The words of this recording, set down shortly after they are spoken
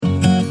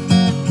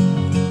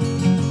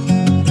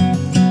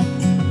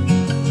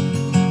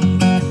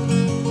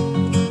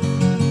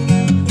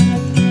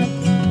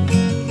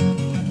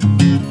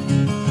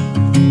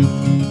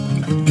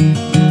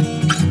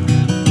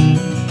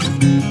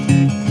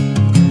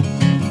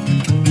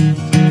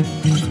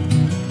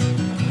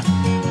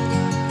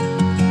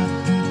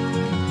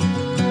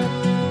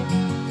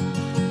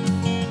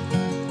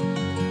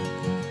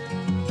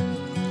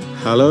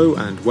Hello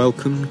and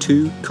welcome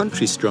to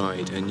Country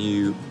Stride, a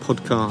new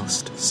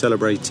podcast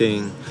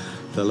celebrating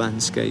the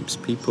landscapes,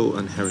 people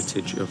and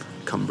heritage of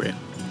Cumbria.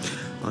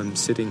 I'm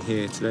sitting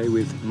here today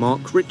with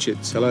Mark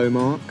Richards. Hello,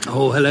 Mark.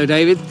 Oh, hello,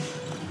 David.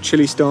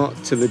 Chilly start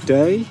to the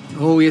day.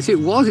 Oh, yes,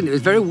 it was, and it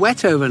was very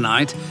wet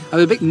overnight. I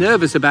was a bit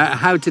nervous about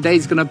how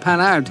today's going to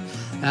pan out.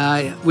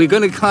 We're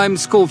going to climb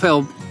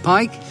Scawfell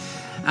Pike,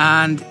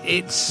 and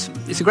it's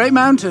a great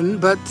mountain,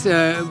 but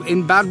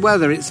in bad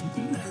weather, it's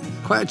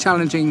quite a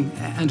challenging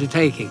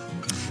undertaking.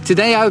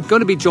 Today, I'm going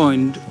to be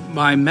joined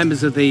by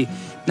members of the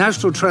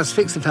National Trust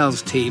Fix the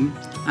Fells team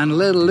and a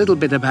little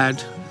bit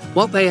about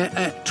what they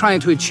are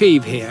trying to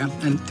achieve here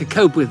and to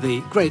cope with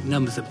the great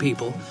numbers of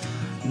people.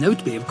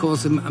 Notably, of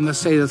course, I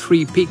must say the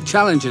three peak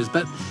challenges,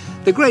 but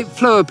the great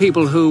flow of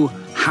people who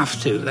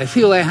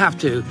feel they have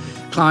to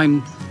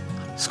climb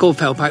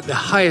Scawfell Pike, the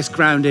highest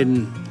ground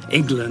in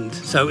England.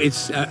 So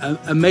it's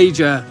a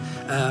major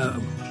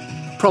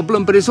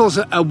problem, but it's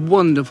also a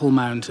wonderful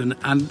mountain,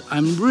 and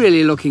I'm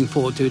really looking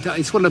forward to it.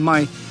 It's one of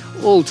my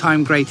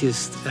all-time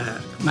greatest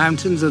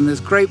mountains, and there's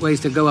great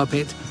ways to go up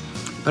it.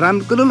 But I'm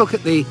going to look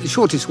at the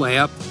shortest way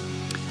up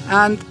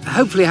and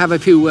hopefully have a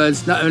few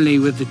words not only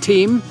with the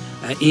team,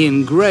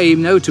 Ian Gray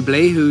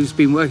notably, who's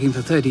been working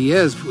for 30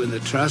 years with the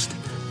Trust,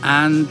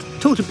 and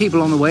talk to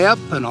people on the way up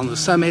and on the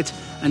summit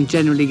and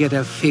generally get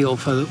a feel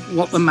for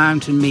what the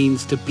mountain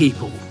means to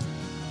people.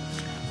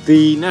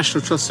 The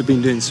National Trust have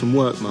been doing some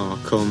work,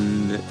 Mark,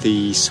 on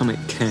the Summit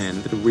Cairn,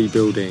 a bit of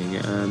rebuilding.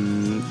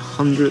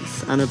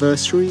 100th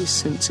anniversary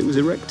since it was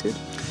erected?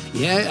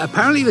 Yeah,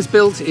 apparently it was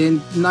built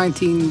in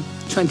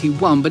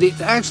 1921, but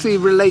it actually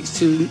relates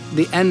to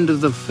the end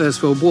of the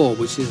First World War,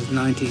 which is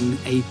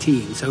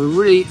 1918. So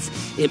really,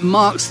 it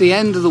marks the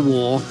end of the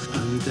war,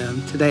 and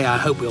today I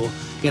hope we'll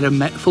get a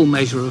full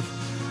measure of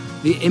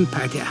the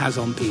impact it has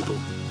on people.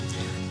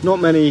 Not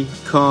many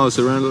cars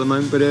around at the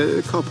moment, but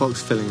the car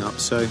park's filling up,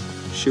 so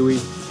shall we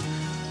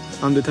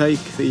undertake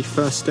the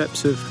first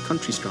steps of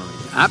Country Stride?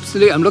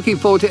 Absolutely, I'm looking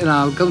forward to it, and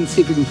I'll go and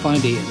see if we can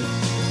find Ian.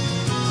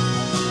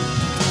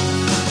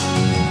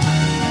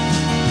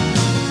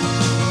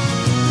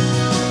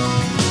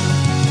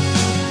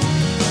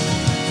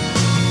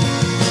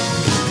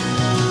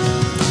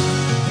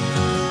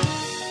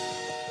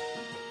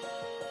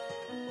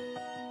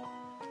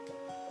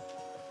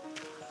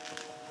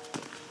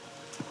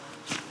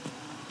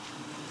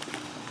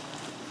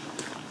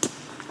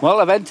 Well,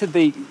 I've entered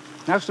the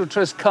National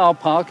Trust car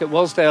park at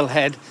Wasdale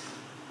Head,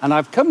 and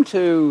I've come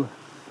to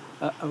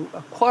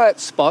a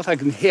quiet spot. I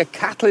can hear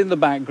cattle in the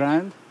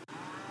background,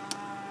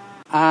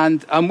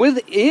 and I'm with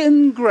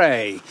Ian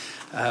Gray,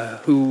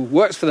 who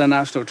works for the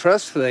National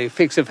Trust, for the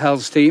Fix the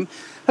Fells team.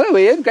 Hello,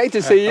 Ian. Great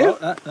to see you.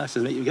 Nice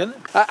to meet you again.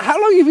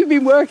 How long have you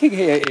been working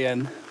here,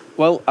 Ian?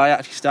 Well, I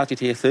actually started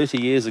here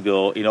 30 years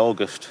ago in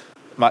August.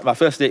 My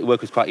first day at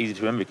work was quite easy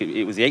to remember.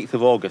 It was the 8th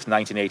of August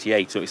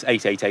 1988, so it's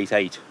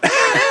 8888.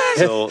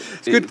 So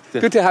it's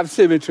good to have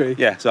symmetry.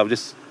 Yeah, so I've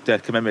just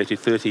commemorated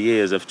 30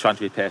 years of trying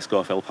to repair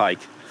Scawfell Pike.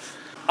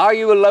 Are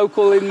you a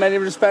local in many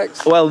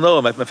respects? Well, no,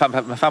 my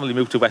family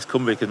moved to West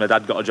Cumbria because my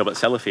dad got a job at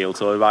Sellafield,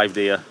 so I arrived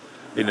here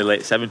in the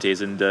late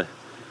 70s, and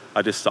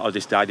I just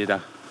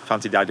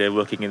fancied the idea of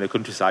working in the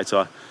countryside.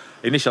 So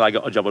initially I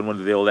got a job on one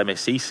of the old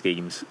MSC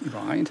schemes,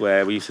 right,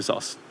 where we used to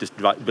sort of just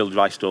build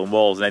dry stone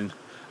walls, and then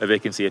a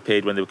vacancy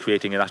appeared when they were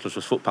creating a National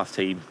Trust footpath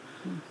team,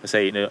 I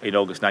say in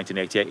August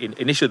 1988.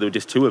 Initially there were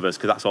just two of us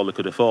because that's all they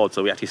could afford,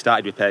 so we actually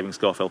started repairing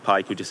Scawfell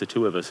Pike with just the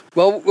two of us.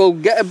 Well, we'll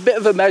get a bit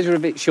of a measure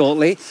of it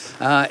shortly.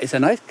 It's a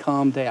nice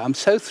calm day. I'm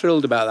so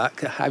thrilled about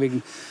that,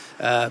 having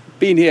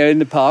been here in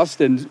the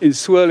past and in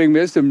swirling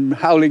mist and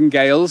howling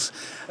gales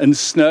and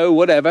snow,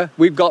 whatever.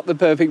 We've got the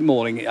perfect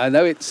morning. I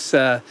know it's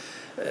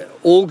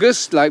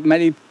August, like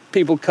many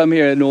people come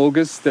here in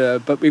August,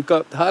 but we've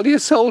got hardly a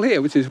soul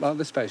here, which is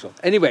rather special.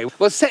 Anyway,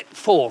 we'll set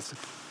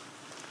forth.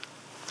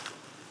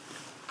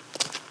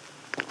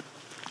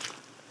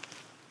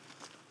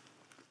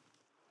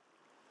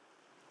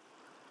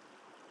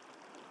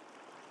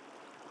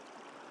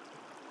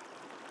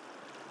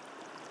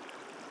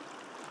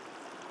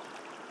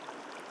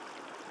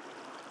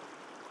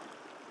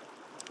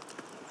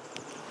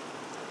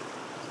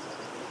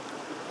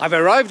 I've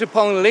arrived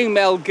upon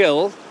Lingmel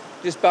Gill,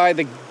 just by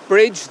the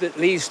bridge that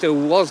leads to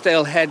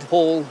Wasdale Head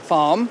Hall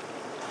Farm,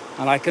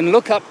 and I can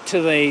look up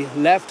to the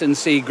left and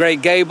see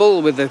Great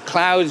Gable with the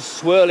clouds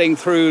swirling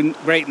through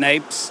Great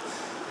Napes.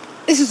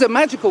 This is a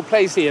magical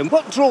place here.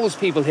 What draws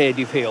people here, do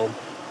you feel?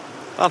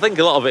 I think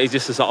a lot of it is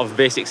just the sort of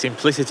basic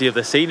simplicity of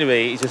the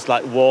scenery. It's just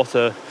like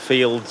water,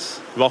 fields,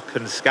 rock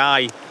and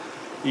sky.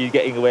 You're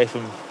getting away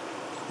from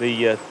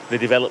the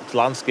developed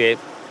landscape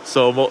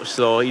so much,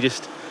 so you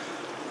just...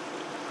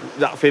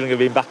 that feeling of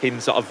being back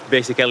in sort of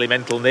basic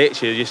elemental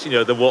nature, just, you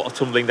know, the water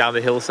tumbling down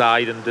the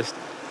hillside, and just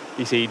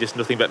you see just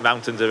nothing but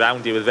mountains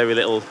around you with very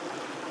little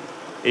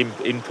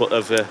input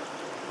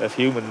of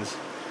humans.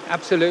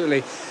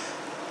 Absolutely.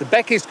 The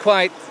beck is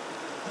quite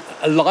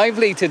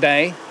lively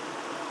today.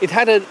 It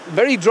had a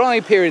very dry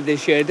period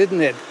this year,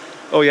 didn't it?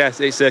 Oh yes,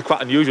 it's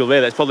quite unusual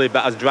really. It's probably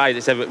about as dry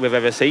as we've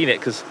ever seen it,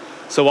 because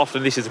so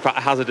often this is quite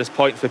a hazardous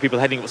point for people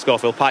heading up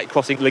Scawfell Pike.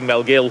 Crossing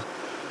Lingmel Gill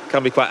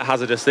can be quite a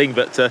hazardous thing,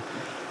 but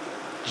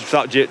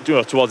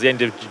towards the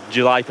end of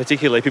July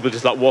particularly, people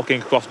just like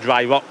walking across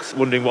dry rocks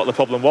wondering what the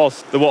problem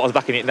was. The water's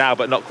back in it now,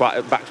 but not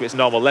quite back to its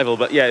normal level.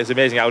 But yeah, it's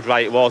amazing how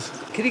dry it was.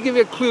 Can you give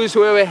me a clue as to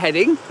where we're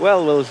heading?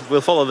 Well,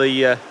 we'll follow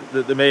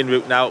the main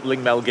route now up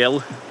Lingmel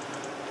Gill.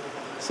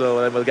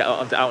 So then we'll get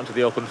out into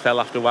the open fell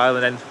after a while,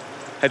 and then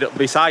head up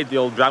beside the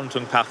old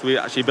Browntongue path. We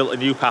actually built a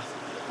new path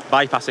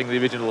bypassing the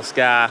original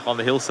scar on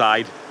the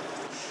hillside.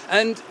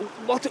 And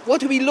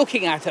what are we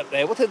looking at up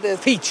there? What are the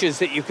features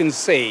that you can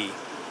see?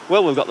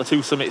 Well, we've got the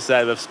two summits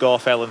there of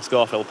Scawfell and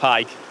Scawfell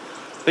Pike.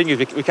 The thing is,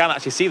 we can't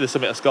actually see the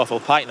summit of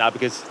Scawfell Pike now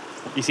because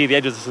you see the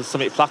edge of the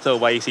summit plateau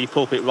where you see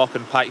Pulpit Rock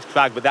and Pike's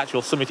Crag, but the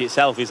actual summit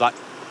itself is like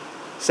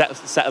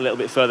set a little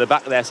bit further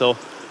back there. So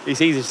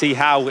it's easy to see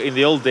how in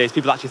the old days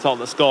people actually thought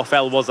that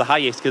Scawfell was the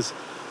highest, because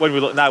when we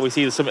look now we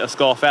see the summit of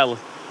Scawfell,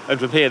 and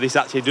from here this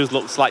actually does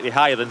look slightly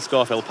higher than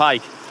Scawfell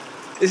Pike.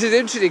 This is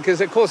interesting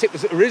because, of course, it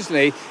was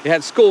originally, you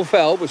had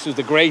Scawfell, which was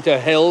the greater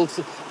hill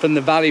from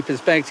the valley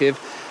perspective,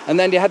 and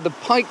then you had the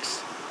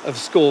pikes of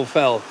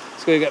Scawfell.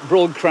 So you get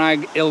Broad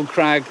Crag, Ill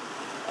Crag,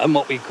 and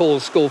what we call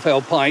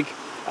Scawfell Pike,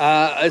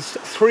 as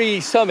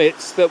three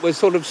summits that were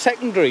sort of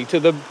secondary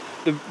to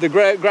the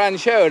grand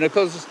show. And, of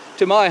course,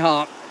 to my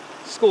heart,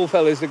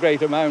 Scawfell is the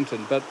greater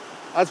mountain, but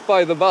that's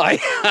by the by.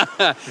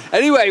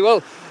 Anyway,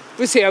 well,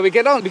 we'll see how we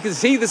get on. We can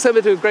see the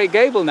summit of Great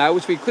Gable now,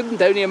 which we couldn't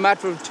only a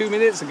matter of 2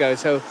 minutes ago,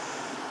 so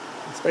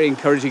it's a very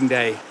encouraging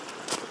day.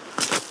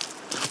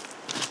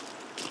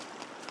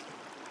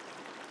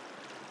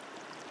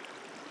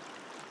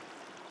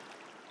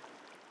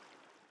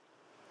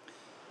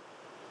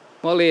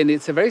 Well, Ian,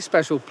 it's a very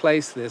special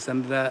place, this,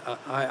 and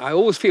I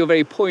always feel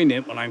very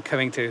poignant when I'm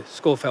coming to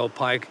Scawfell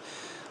Pike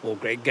or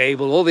Great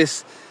Gable, or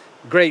this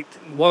great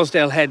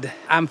Wasdale Head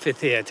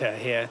amphitheatre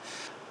here.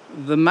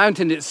 The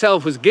mountain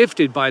itself was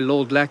gifted by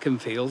Lord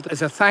Leconfield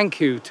as a thank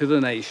you to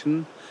the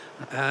nation,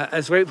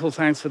 as grateful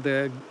thanks for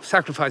the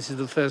sacrifices of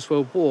the First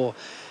World War.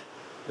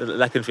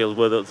 Leconfield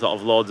were the sort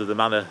of lords of the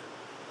manor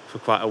for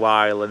quite a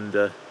while,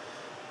 and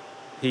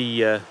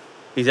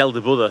his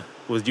elder brother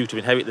was due to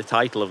inherit the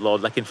title of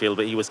Lord Leconfield,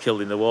 but he was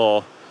killed in the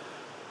war,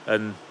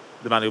 and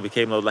the man who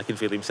became Lord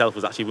Leconfield himself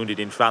was actually wounded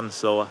in France.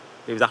 So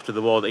it was after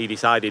the war that he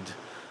decided,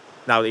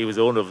 now that he was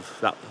owner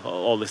of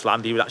all this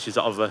land, he would actually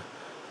sort of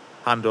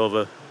hand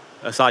over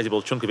a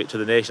sizable chunk of it to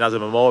the nation as a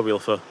memorial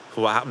for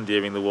what happened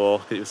during the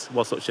war. It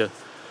was such a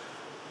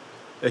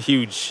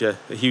huge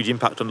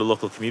impact on the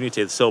local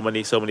community. So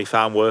many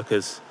farm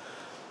workers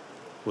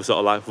were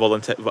sort of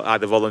like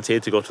either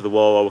volunteered to go to the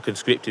war or were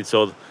conscripted.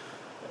 So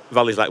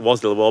valleys like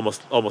Wasdale were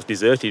almost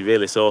deserted,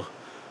 really. So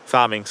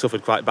farming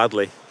suffered quite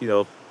badly. You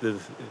know,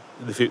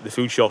 the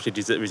food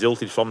shortages that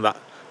resulted from that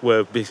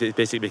were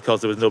basically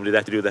because there was nobody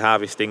there to do the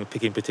harvesting,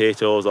 picking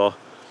potatoes or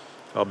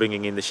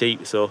bringing in the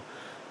sheep. So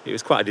it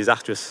was quite a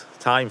disastrous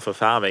time for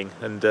farming,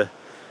 and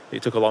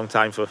it took a long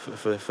time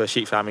for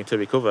sheep farming to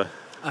recover.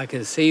 I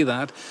can see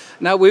that.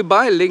 Now, we're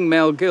by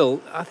Lingmel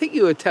Gill. I think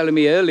you were telling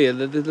me earlier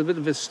that there's a bit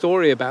of a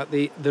story about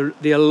the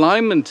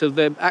alignment of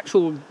the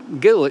actual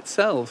gill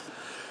itself.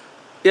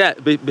 Yeah,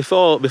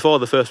 before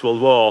the First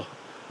World War,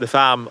 the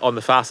farm on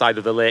the far side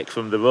of the lake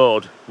from the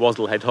road,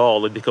 Wasdale Head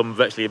Hall, had become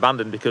virtually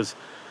abandoned because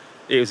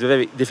it was a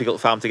very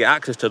difficult farm to get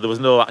access to. There was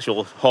no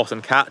actual horse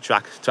and cart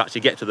track to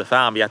actually get to the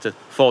farm. You had to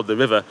ford the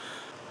river.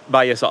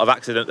 By a sort of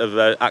accident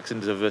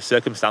of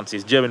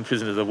circumstances, German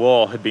prisoners of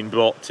war had been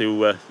brought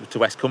to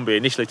West Cumbria,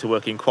 initially to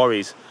work in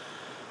quarries,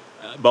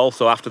 but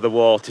also after the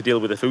war to deal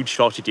with the food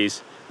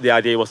shortages. The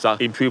idea was to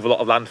improve a lot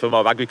of land for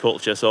more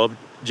agriculture, so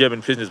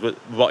German prisoners were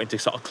brought into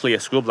sort of clear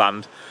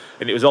scrubland,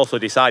 and it was also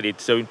decided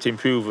to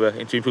improve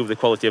the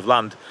quality of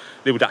land,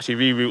 they would actually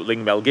reroute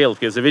Lingmel Gill,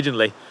 because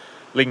originally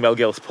Lingmel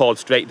Gill poured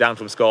straight down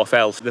from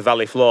Scawfell to the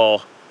valley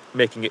floor,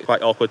 making it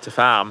quite awkward to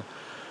farm.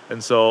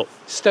 And so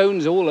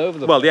stones all over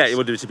the place. Well, yeah, it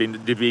would have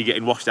been debris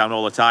getting washed down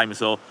all the time.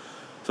 So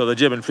the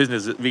German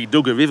prisoners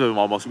redug a river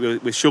almost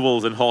with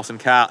shovels and horse and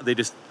cart. They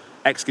just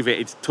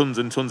excavated tons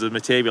and tons of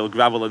material,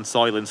 gravel and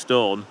soil and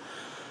stone.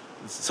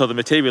 So the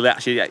material they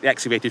actually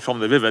excavated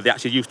from the river, they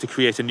actually used to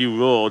create a new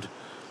road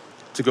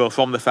to go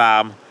from the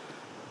farm,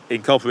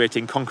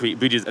 incorporating concrete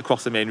bridges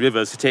across the main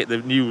rivers to take the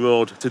new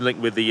road to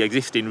link with the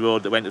existing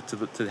road that went up to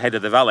the head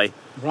of the valley.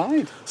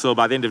 Right. So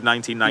by the end of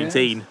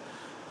 1919. Yes.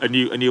 A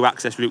new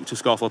access route to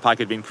Scawfell Pike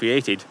had been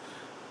created,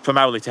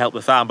 primarily to help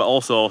the farm, but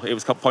also it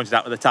was pointed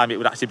out at the time it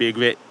would actually be a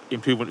great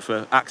improvement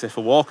for access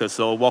for walkers.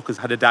 So walkers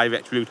had a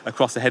direct route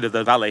across the head of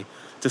the valley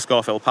to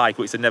Scawfell Pike,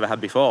 which they'd never had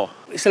before.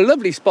 It's a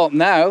lovely spot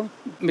now,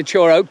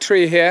 mature oak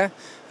tree here,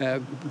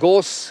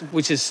 gorse,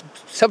 which has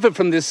suffered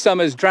from this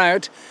summer's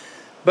drought,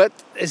 but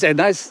it's a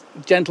nice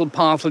gentle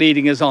path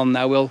leading us on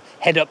now. We'll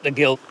head up the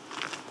gill.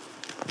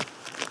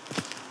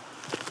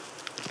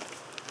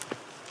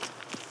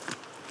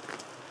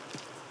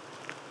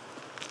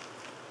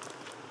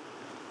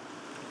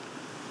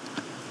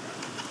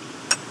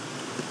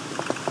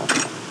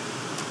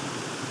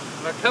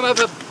 Come up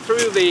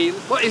through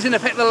what is in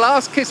effect the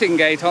last kissing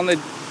gate on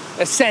the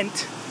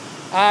ascent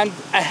And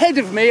ahead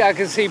of me, I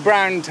can see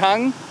Brown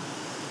Tongue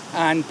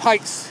and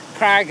Pikes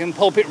Crag and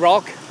Pulpit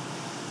Rock,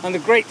 and the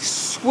great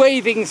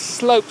swathing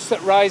slopes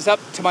that rise up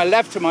to my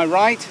left, to my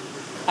right.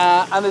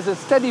 And there's a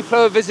steady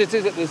flow of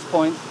visitors at this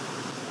point.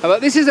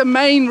 But this is a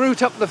main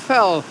route up the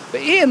fell.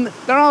 But Ian,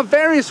 there are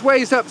various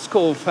ways up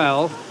Scawr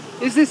Fell.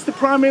 Is this the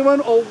primary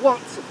one, or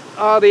what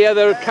are the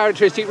other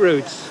characteristic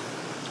routes?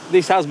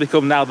 This has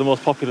become now the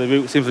most popular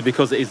route simply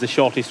because it is the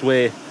shortest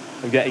way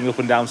of getting up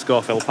and down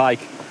Scawr Fell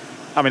Pike.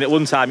 I mean, at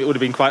one time it would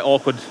have been quite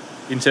awkward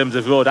in terms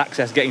of road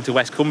access getting to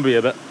West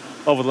Cumbria, but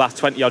over the last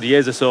 20 odd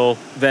years or so,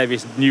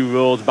 various new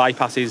roads,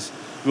 bypasses,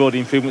 road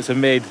improvements have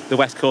made the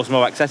West Coast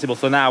more accessible.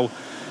 So now,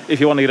 if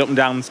you want to get up and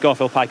down Scawr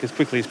Fell Pike as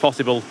quickly as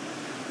possible,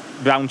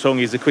 Brown Tongue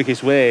is the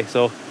quickest way.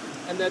 So,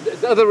 and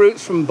there's other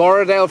routes from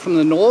Borrowdale from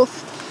the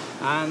north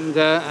and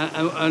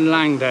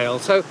Langdale.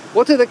 So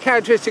what are the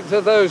characteristics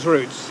of those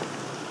routes?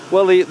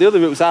 Well, the other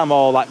routes are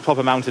more like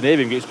proper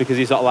mountaineering routes because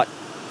you sort of like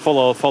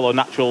follow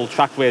natural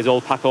trackways,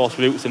 old pack horse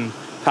routes, and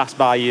pass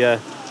by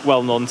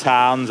well-known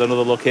towns and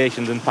other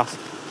locations and past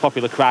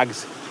popular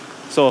crags.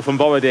 So from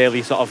Borrowdale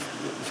you sort of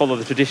follow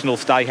the traditional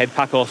Styhead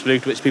pack horse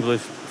route, which people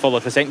have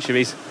followed for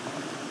centuries.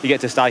 You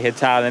get to Styhead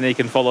town and then you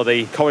can follow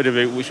the corridor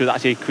route, which was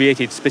actually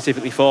created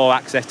specifically for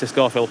access to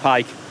Scawr Fell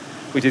Pike,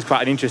 which is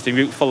quite an interesting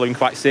route, following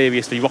quite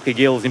seriously rocky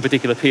gills, in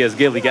particular Piers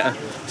Gill. You get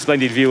a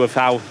splendid view of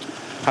how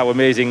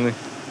amazing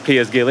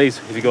Piers Gill is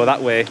if you go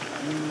that way.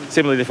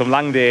 Similarly from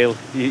Langdale,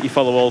 you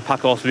follow all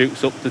pack horse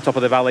routes up the top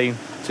of the valley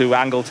to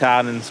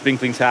Angletown and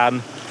Sprinkling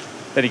Town.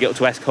 Then you get up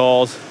to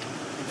Escaws,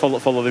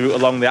 follow the route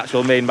along the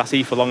actual main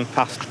massif, along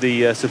past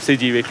the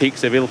subsidiary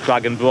peaks of Hill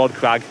Crag and Broad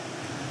Crag.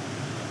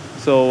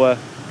 So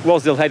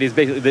Rosdale Head is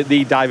basically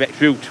the direct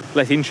route,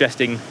 less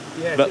interesting,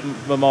 yes,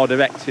 but more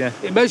direct. Yeah,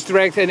 most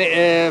direct,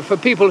 and for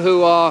people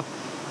who are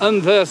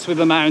unversed with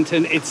the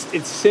mountain,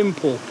 it's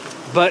simple.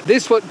 But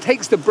this one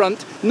takes the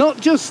brunt, not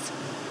just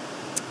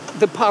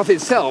the path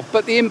itself,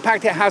 but the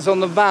impact it has on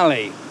the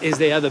valley is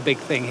the other big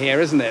thing here,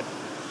 isn't it?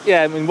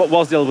 Yeah, I mean,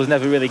 Rosdale was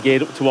never really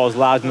geared up towards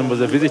large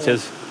numbers of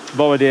visitors.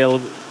 Borrowdale,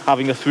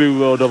 having a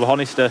through road over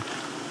Honister,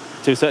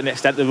 to a certain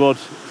extent the road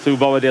through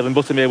Borrowdale and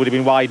Buttermere would have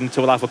been widened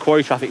to allow for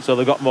quarry traffic, so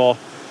they've got more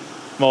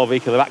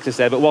vehicular access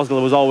there. But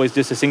Rosdale was always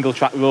just a single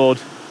track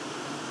road.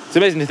 It's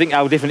amazing to think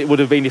how different it would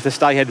have been if the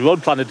Styhead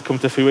road plan had come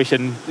to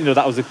fruition. You know,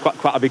 that was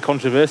quite a big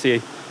controversy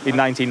in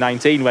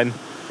 1919 when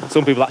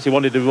some people actually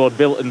wanted the road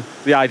built, and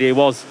the idea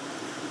was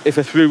if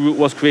a through route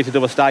was created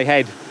over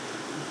Styhead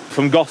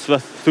from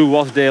Gosforth through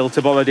Rosdale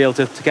to Borrowdale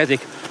to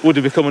Keswick would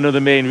have become another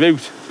main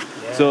route.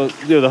 Yeah. So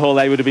the whole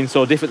area would have been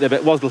so different there.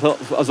 But Rosdale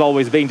has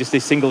always been just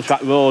this single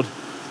track road,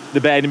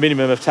 the bare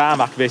minimum of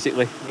tarmac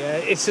basically. Yeah,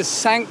 it's a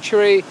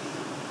sanctuary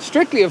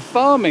strictly of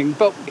farming,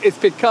 but it's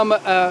become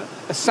a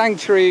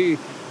sanctuary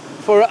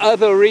for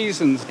other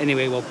reasons.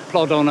 Anyway, we'll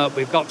plod on up.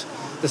 We've got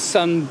the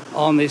sun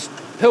on this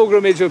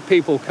pilgrimage of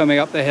people coming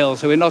up the hill,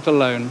 so we're not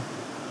alone.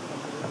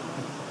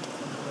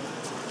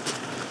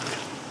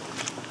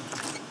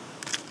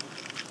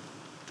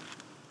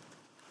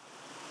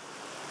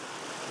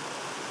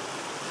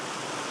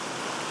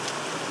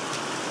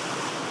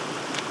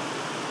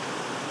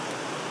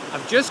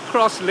 I've just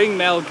crossed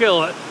Lingmel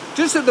Gill,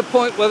 just at the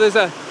point where there's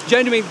a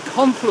genuine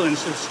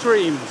confluence of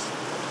streams,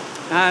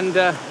 and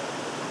the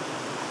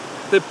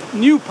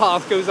new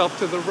path goes off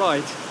to the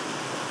right.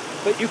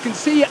 But you can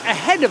see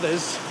ahead of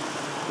us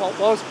what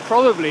was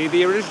probably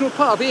the original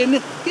path. Ian,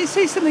 can you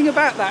say something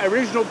about that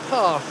original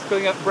path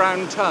going up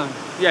Brown Tongue?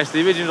 Yes,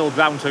 the original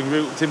Brown Tongue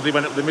route simply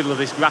went up the middle of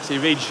this grassy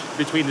ridge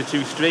between the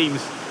two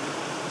streams.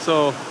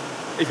 So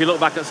if you look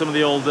back at some of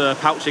the old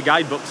Poucher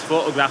guidebooks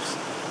photographs,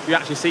 you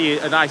actually see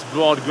a nice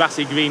broad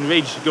grassy green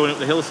ridge going up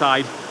the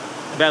hillside,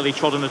 barely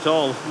trodden at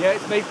all. Yeah,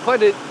 it's made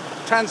quite a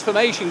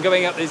transformation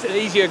going up this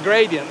easier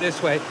gradient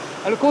this way.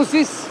 And of course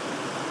this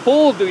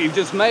fall that you've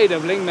just made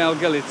of Lingmel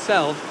Gill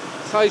itself,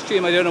 side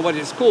stream, I don't know what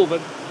it's called,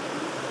 but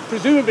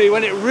presumably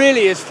when it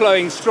really is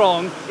flowing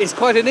strong, it's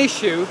quite an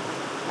issue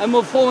and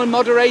will form a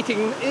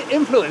moderating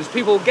influence.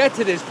 People get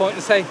to this point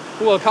and say,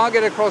 well, I can't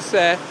get across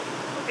there.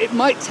 It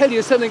might tell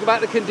you something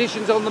about the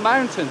conditions on the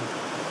mountain.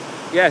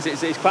 Yes,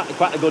 it's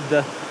quite a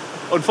good...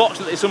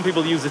 unfortunately, some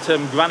people use the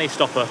term granny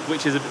stopper,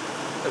 which is a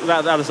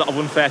rather sort of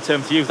unfair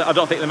term to use. I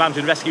don't think the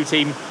mountain rescue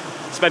team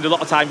spend a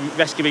lot of time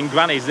rescuing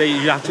grannies. They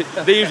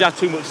usually have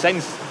too much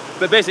sense.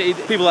 But basically,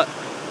 people are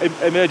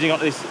emerging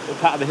onto this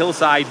part of the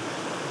hillside,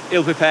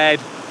 ill-prepared,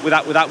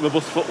 without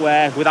robust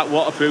footwear, without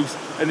waterproofs,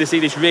 and they see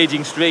this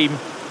raging stream.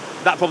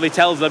 That probably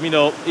tells them,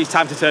 it's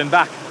time to turn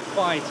back.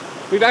 Right.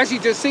 We've actually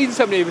just seen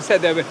somebody who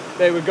said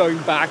they were going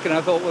back, and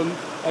I thought, well,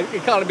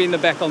 it can't have been the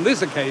Beck on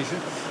this occasion.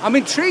 I'm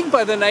intrigued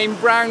by the name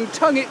Brown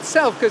Tongue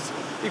itself, because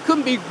you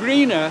couldn't be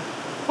greener,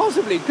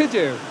 possibly, could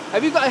you?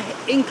 Have you got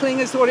an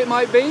inkling as to what it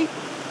might be?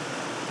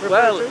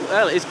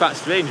 Well, it's quite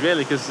strange,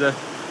 really, because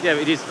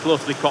it is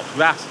closely cropped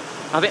grass.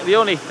 I think the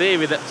only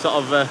theory that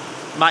sort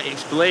of might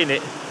explain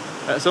it,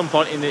 at some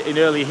point in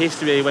early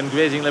history, when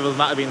grazing levels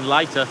might have been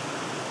lighter,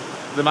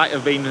 there might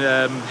have been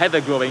heather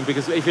growing,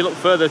 because if you look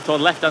further toward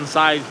the left-hand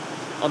side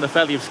on the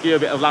fairly obscure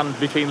bit of land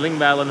between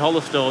Lingmel and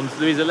Hollowstones,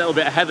 there is a little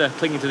bit of heather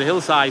clinging to the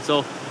hillside.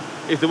 So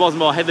if there was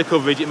more heather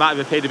coverage, it might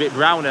have appeared a bit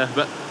browner,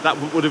 but that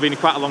would have been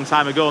quite a long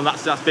time ago, and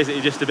that's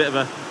basically just a bit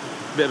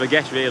of a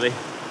guess, really.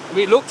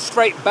 We look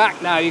straight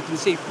back now, you can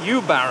see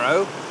Yew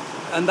Barrow,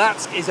 and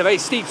that is a very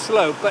steep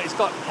slope, but it's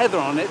got heather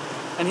on it.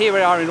 And here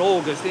we are in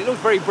August. It looks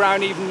very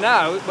brown even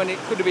now, when it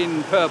could have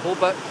been purple,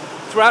 but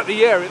throughout the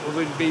year it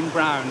would have been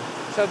brown.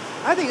 So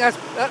I think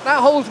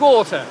that holds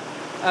water.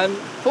 And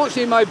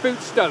fortunately my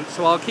boots don't,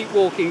 so I'll keep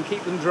walking and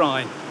keep them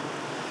dry.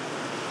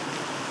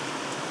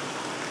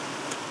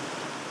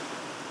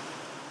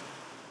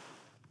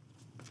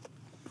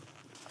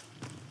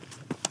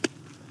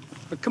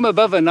 We come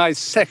above a nice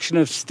section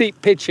of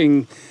steep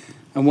pitching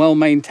and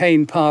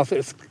well-maintained path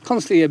that's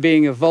constantly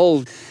being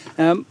evolved.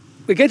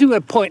 We're getting to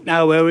a point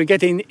now where we're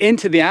getting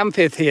into the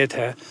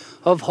amphitheatre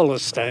of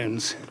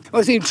Hollowstones.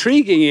 What's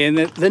intriguing in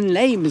the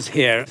names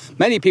here.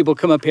 Many people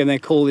come up here and they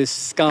call this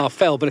Scar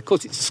Fell, but of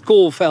course it's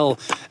Scawfell.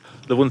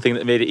 The one thing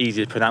that made it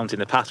easy to pronounce in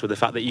the past was the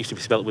fact that it used to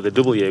be spelt with a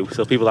W,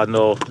 so people had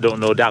no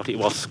doubt it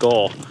was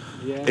Scaw.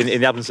 Yes.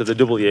 In the absence of the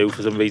W,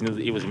 for some reason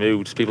it was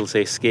moved. People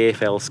say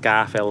Scafell,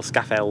 Scarfell,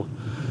 Scaffell.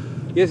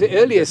 Yes, the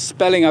earliest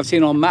spelling I've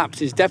seen on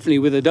maps is definitely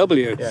with a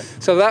W. Yeah.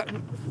 So that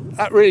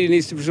really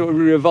needs to be sort of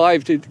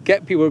revived to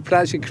get people to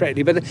pronounce it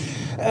correctly. But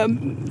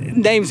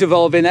names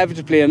evolve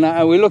inevitably, and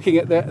we're looking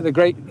at the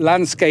great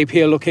landscape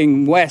here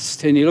looking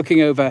west, and you're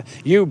looking over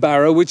Yew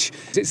Barrow, which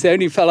it's the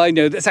only fell I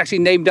know that's actually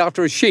named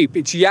after a sheep.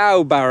 It's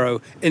Yow Barrow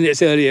in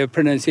its earlier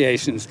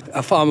pronunciations.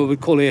 A farmer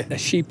would call a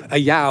sheep a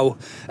yow.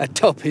 A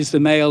tup is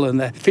the male and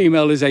the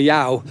female is a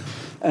yow.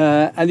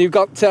 And you've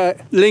got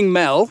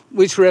Lingmel,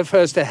 which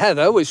refers to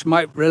heather, which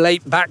might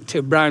relate back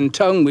to Brown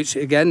Tongue, which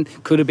again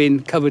could have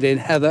been covered in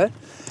heather.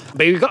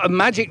 But you've got a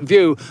magic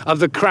view of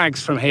the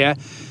crags from here.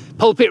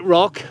 Pulpit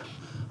Rock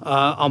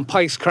on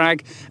Pikes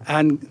Crag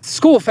and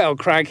Scawfell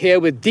Crag here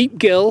with Deep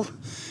Gill.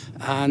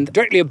 And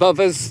directly above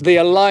us, the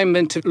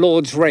alignment of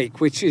Lord's Rake,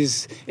 which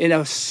is in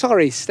a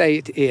sorry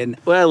state, Ian.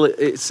 Well,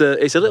 it's a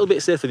little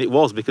bit safer than it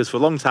was, because for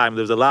a long time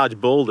there was a large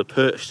boulder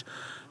perched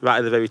right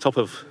at the very top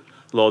of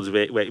Lord's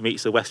Rake where it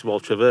meets the West Wall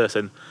Traverse,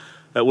 and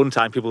at one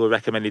time people were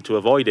recommended to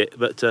avoid it,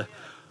 but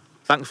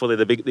thankfully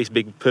this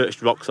big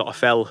perched rock sort of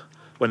fell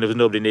when there was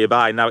nobody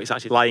nearby. Now it's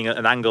actually lying at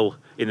an angle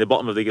in the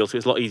bottom of the gill, so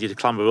it's a lot easier to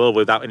clamber over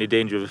without any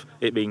danger of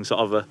it being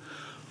sort of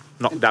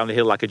knocked down the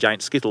hill like a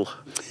giant skittle.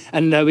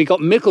 And we got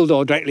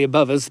Mickledore directly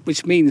above us,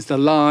 which means the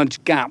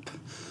large gap.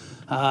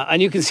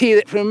 And you can see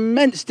that from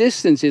immense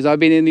distances. I've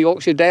been in the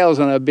Yorkshire Dales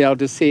and I've been able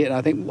to see it, and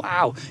I think,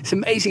 wow, it's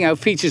amazing how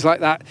features like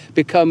that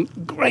become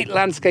great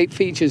landscape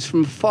features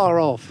from far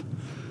off.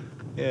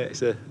 Yeah,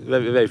 it's a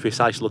very, very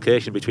precise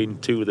location between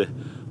two of the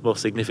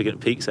most significant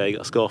peaks there. You've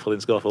got Scawfell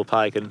and Scawfell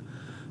Pike, and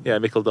yeah,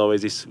 Mickledore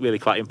is this really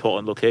quite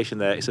important location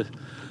there. It's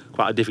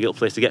quite a difficult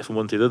place to get from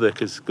one to the other,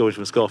 because going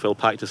from Scawfell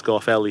Pike to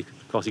Scawfell,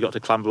 of course you've got to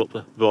clamber up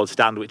the broad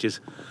stand, which has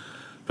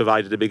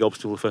provided a big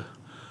obstacle for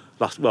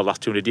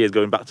last 200 years,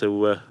 going back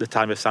to the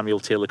time of Samuel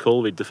Taylor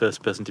Coleridge, the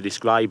first person to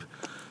describe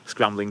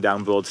scrambling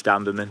down broad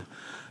stand, and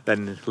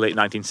then late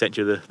 19th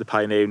century the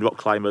pioneering rock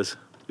climbers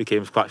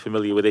became quite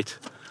familiar with it.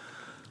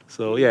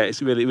 So yeah,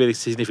 it's really, really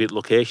significant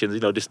locations,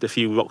 just a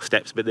few rock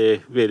steps, but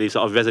they really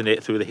sort of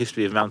resonate through the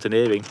history of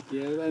mountaineering.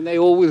 Yeah, and they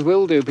always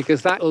will do,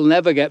 because that will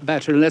never get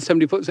better unless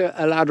somebody puts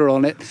a ladder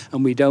on it,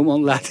 and we don't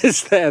want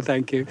ladders there,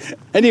 thank you.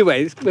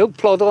 Anyway, we'll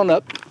plod on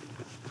up.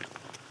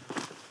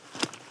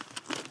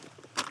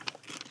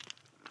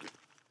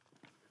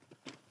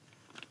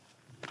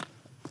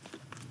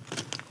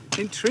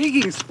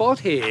 Intriguing spot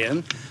here,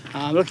 Ian.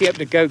 I'm looking up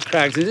the Goat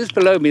Crags, and just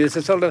below me there's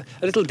a sort of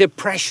a little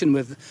depression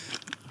with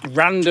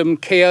random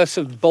chaos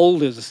of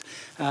boulders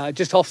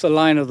just off the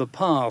line of the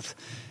path.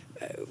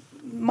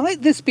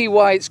 Might this be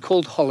why it's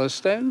called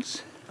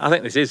Hollowstones? I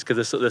think this is,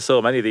 because there's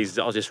so many of these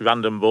that are just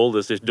random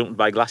boulders just dumped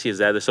by glaciers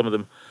there. There's some of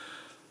them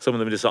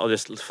just sort of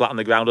just flat on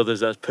the ground,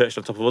 others are perched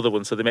on top of other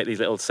ones, so they make these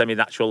little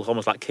semi-natural,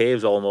 almost like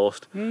caves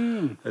almost.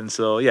 And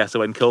so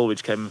when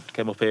Coleridge came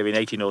up here in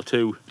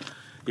 1802,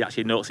 he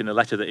actually notes in a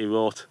letter that he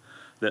wrote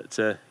that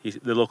the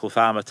local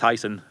farmer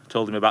Tyson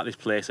told him about this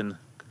place and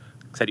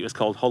said it was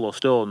called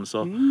Hollowstones.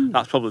 So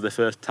that's probably the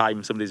first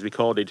time somebody's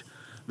recorded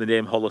the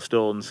name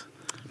Hollowstones.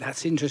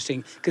 That's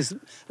interesting, because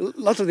a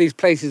lot of these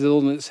places the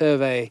Ordnance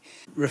Survey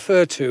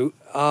refer to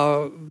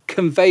are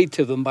conveyed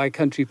to them by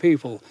country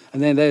people,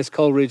 and then there's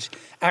Coleridge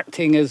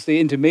acting as the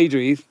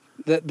intermediary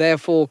that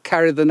therefore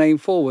carried the name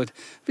forward.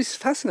 This is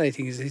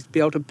fascinating, is to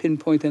be able to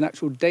pinpoint an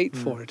actual date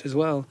for it as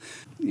well.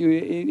 You're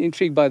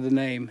intrigued by the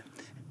name.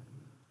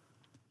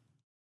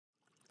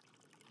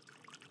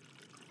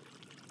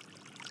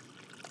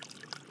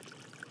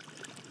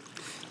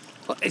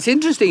 Well, it's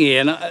interesting,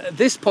 Ian. At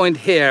this point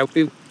here,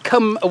 we've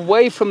come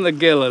away from the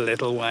gill a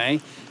little way,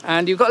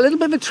 and you've got a little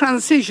bit of a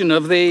transition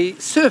of the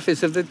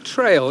surface of the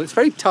trail. It's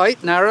very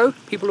tight, narrow.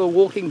 People are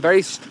walking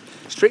very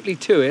strictly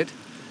to it.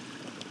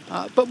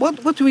 But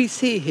what do we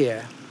see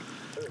here?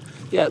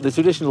 Yeah, the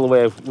traditional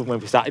way of when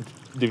we started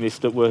doing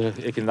this work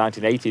in the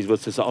 1980s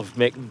was to sort of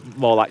make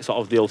more like sort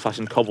of the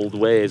old-fashioned cobbled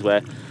ways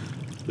where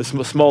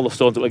the smaller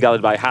stones that were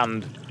gathered by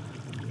hand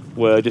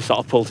were just sort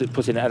of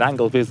put in at an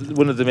angle, because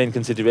one of the main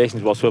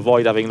considerations was to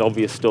avoid having an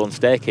obvious stone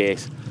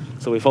staircase.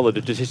 So we followed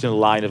the traditional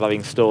line of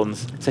having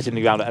stones set in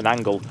the ground at an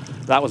angle.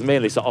 That was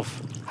mainly sort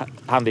of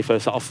handy for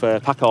sort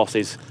of pack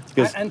horses.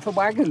 And for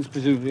wagons,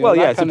 presumably. Well,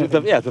 yeah,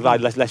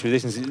 provide less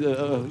resistance.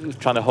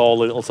 Trying to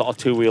haul a little sort of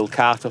two-wheel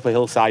cart up a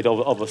hillside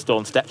over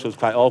stone steps was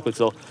quite awkward.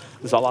 So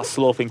the sort of that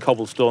sloping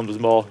cobblestone was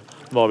more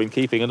in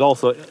keeping, and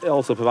also it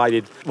also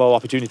provided more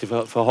opportunity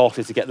for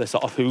horses to get their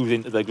sort of hooves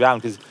into the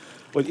ground, because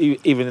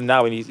even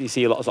now when you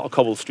see a lot of sort of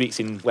cobbled streets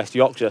in West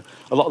Yorkshire,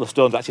 a lot of the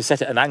stones are actually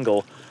set at an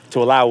angle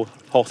to allow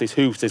horses'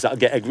 hooves to sort of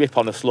get a grip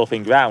on a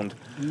sloping ground.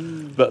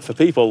 But for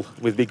people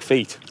with big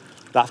feet,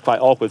 that's quite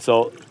awkward.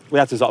 So we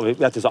had to sort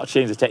of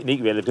change the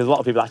technique, really, because a lot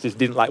of people actually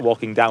didn't like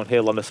walking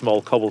downhill on the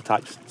small cobble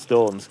type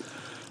stones.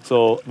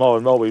 So more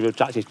and more we would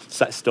actually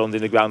set stones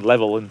in the ground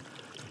level, and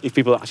if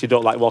people actually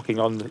don't like walking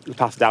on the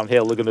path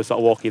downhill, they're going to sort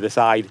of walk either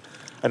side,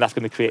 and that's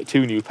going to create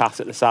two new paths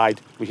at the side,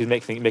 which is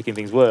making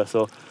things worse.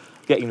 So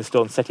getting the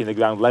stones set in the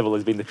ground level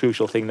has been the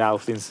crucial thing now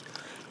since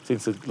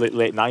the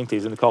late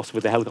 90s, and of course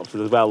with the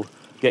helicopters as well,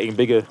 getting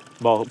bigger,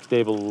 more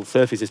stable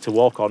surfaces to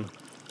walk on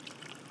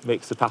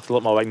makes the path a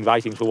lot more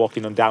inviting for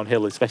walking on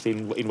downhill, especially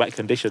in wet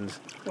conditions.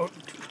 Well,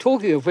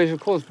 talking of which, of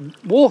course,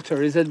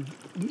 water is a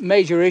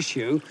major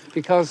issue,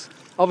 because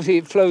obviously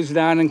it flows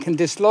down and can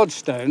dislodge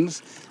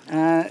stones.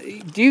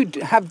 Do you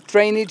have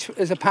drainage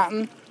as a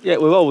pattern? Yeah,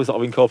 we've always sort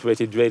of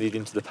incorporated drainage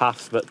into the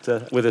paths, but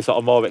with the sort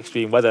of more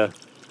extreme weather,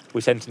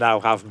 we tend to now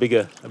have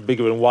bigger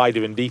and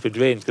wider and deeper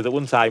drains, because at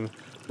one time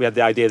we had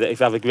the idea that if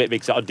you have a great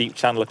big sort of deep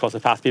channel across the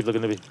path, people are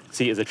going to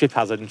see it as a trip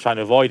hazard and trying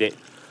to avoid it.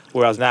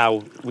 Whereas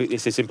now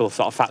it's a simple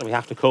sort of fact that we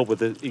have to cope with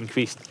the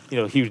increased,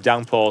 huge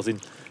downpours in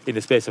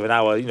the space of an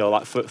hour.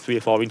 Like 3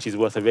 or 4 inches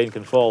worth of rain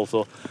can fall.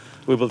 So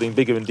we're building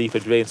bigger and deeper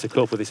drains to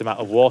cope with this amount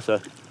of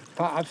water.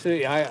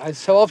 Absolutely. I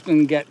so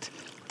often get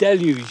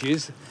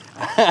deluges,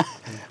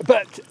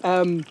 but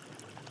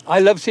I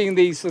love seeing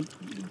these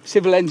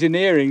civil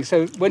engineering.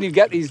 So when you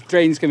get these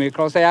drains coming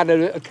across, they add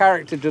a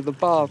character to the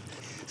path.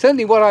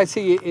 Certainly what I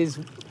see is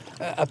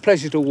a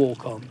pleasure to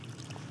walk on.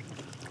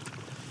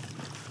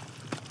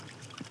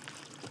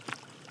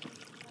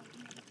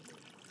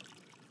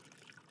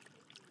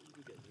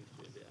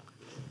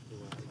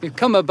 You've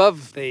come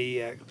above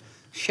the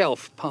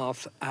shelf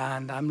path,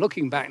 and I'm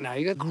looking back now.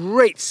 You've got a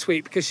great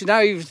sweep, because now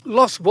you've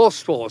lost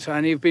Wastwater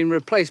and you've been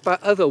replaced by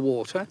other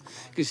water.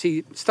 You can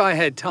see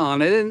Styhead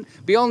Tarn, and then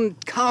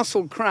beyond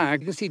Castle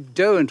Crag you can see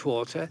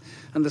Derwentwater,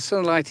 and the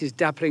sunlight is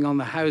dappling on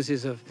the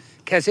houses of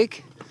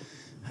Keswick,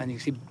 and you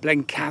can see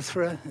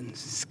Blencathra and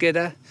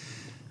Skidder,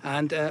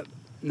 and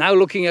now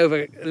looking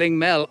over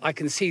Lingmel, I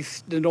can see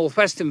the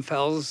northwestern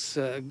fells,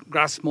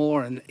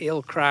 Grassmore and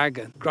Eel Crag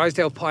and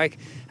Grisdale Pike,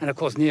 and of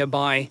course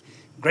nearby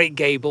Great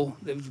Gable,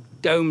 the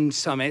domed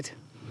summit.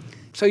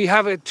 So you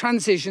have a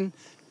transition.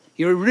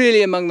 You're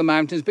really among the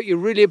mountains, but you're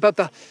really above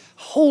the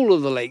whole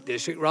of the Lake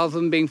District rather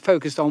than being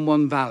focused on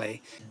one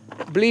valley.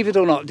 Believe it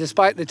or not,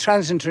 despite the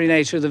transitory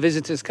nature of the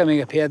visitors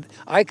coming up here,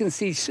 I can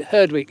see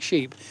Herdwick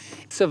sheep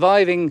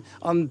surviving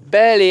on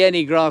barely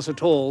any grass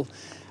at all.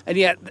 And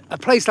yet a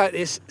place like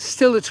this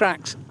still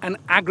attracts an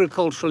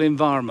agricultural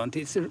environment.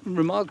 It's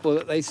remarkable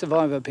that they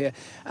survive up here.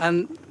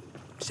 And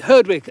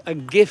Herdwick are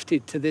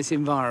gifted to this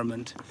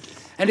environment.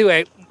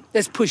 Anyway,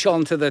 let's push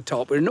on to the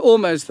top. We're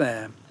almost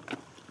there.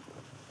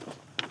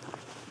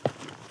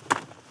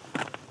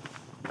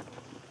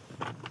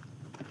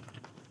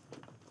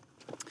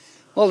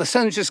 Well, the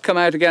sun's just come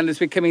out again. It's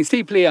been coming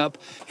steeply up.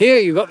 Here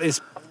you've got this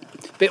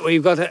bit where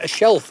you've got a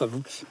shelf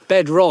of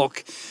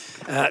bedrock,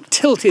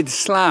 tilted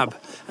slab,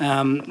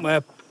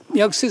 where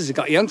youngsters have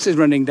got youngsters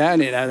running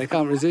down it now. They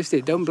can't resist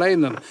it. Don't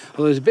blame them.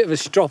 Well, there's a bit of a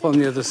strop on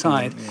the other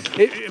side.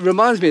 It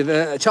reminds me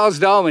of Charles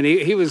Darwin.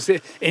 He was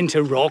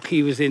into rock.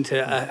 He was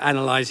into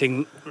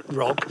analysing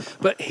rock.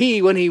 But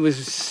when he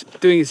was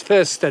doing his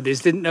first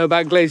studies, didn't know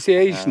about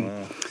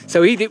glaciation.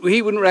 So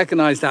he wouldn't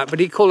recognise that. But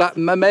he called that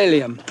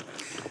mammalian,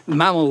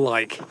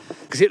 mammal-like,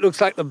 because it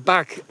looks like the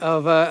back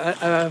of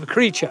a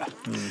creature.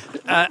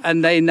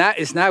 And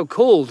it's now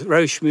called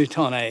roche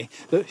moutonne,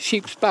 the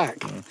sheep's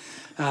back.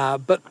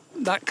 But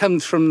that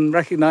comes from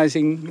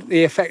recognising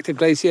the effect of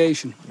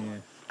glaciation.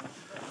 Yeah.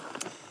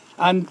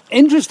 And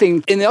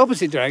interesting, in the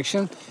opposite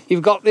direction,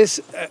 you've got this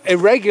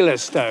irregular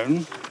stone,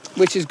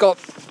 which has got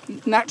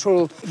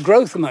natural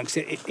growth amongst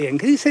it. Ian,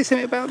 can you say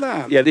something about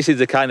that? Yeah, this is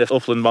the kind of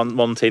upland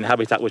montane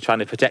habitat we're trying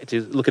to protect.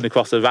 Looking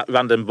across the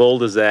random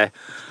boulders there,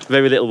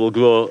 very little will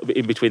grow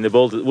in between the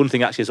boulders. One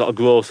thing actually sort of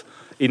grows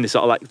in this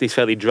sort of like this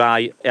fairly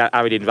dry,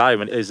 arid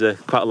environment is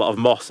quite a lot of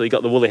moss. So you've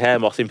got the woolly hair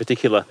moss in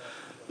particular,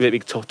 great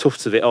big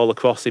tufts of it all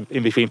across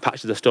in between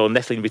patches of stone,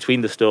 nestling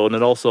between the stone,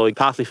 and also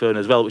parsley fern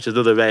as well, which is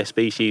another rare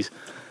species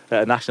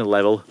at a national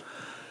level.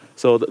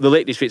 So the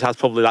Lake District has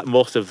probably like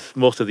most of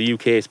the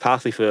UK's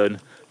parsley fern,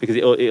 because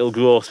it'll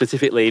grow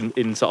specifically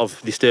in sort of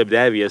disturbed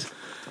areas.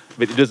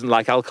 but it doesn't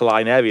like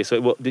alkaline areas,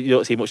 so you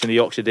don't see much in the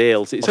Yorkshire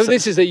Dales. So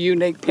this is a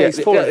unique place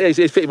for it.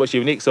 It's pretty much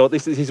unique. So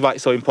this is why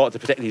it's so important to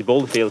protect these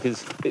boulder fields,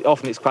 because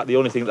often it's quite the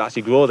only thing that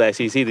actually grow there.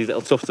 So you see these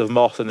little tufts of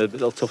moss and the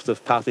little tufts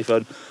of parsley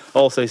fern.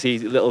 Also you see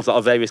little sort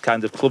of various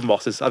kinds of club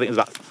mosses. I think there's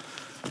about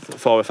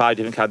 4 or 5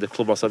 different kinds of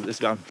club moss.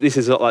 This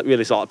is like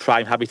really sort of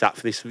prime habitat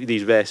for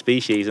these rare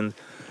species, and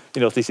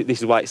this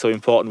is why it's so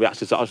important we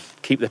actually sort of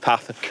keep the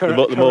path,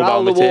 the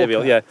mobile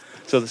material. Yeah.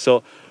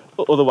 So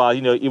otherwise,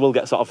 you will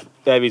get sort of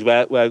areas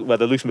where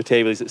the loose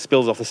material is, it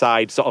spills off the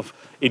side, sort of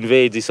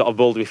invades this sort of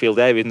bouldery field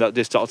area, and that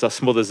just sort of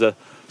smothers the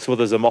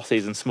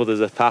mosses and smothers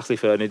the parsley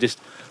fern. It just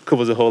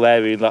covers the whole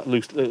area in that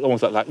loose,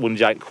 almost like one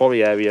giant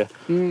quarry area.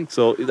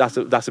 So that's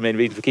the main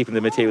reason for keeping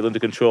the material under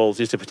control,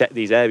 just to protect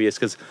these areas,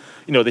 because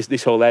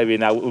this whole area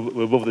now,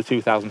 we're above the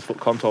 2,000-foot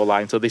contour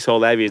line, so this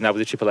whole area is now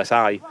with the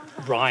SSSI.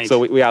 Right. So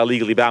we are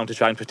legally bound to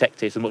try and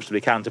protect it as much as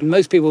we can.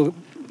 Most people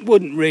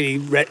wouldn't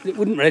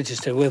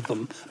register with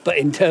them, but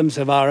in terms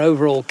of our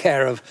overall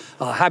care of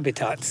our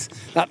habitats,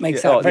 that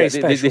makes that very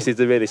special. This is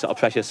the really sort of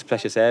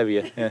precious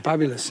area. Yeah.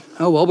 Fabulous.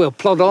 Oh well, we'll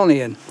plod on,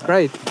 Ian.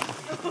 Great.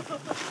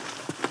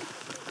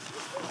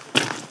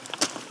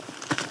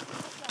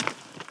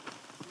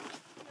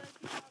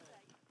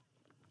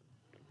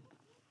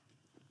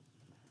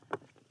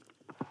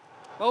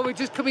 Well, we're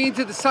just coming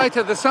into the site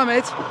of the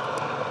summit,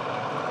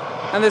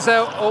 and there's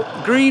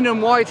a green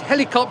and white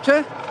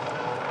helicopter,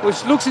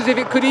 which looks as if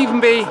it could even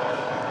be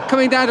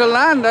coming down to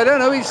land. I don't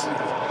know, it's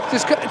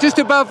just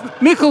above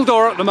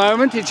Mickledore at the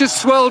moment. It's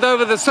just swirled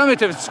over the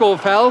summit of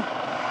Scawfell.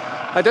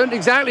 I don't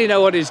exactly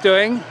know what it's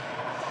doing,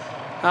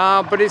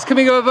 but it's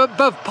coming over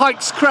above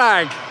Pikes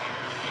Crag.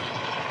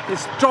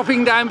 It's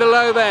dropping down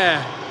below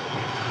there.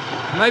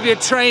 Maybe a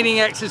training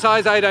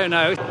exercise, I don't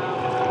know.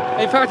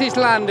 In fact, it's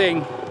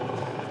landing.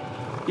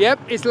 Yep,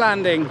 it's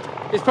landing.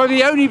 It's probably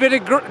the only bit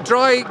of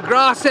dry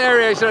grass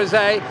area, shall I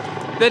say,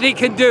 that it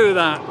can do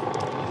that.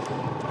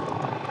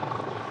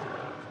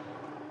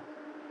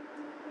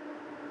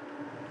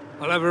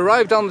 Well, I've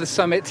arrived on the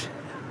summit,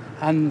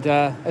 and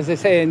as they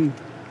say in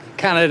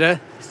Canada,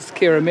 it's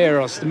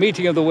Kirramiros, the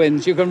meeting of the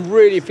winds. You can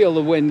really feel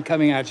the wind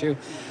coming at you.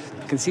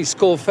 You can see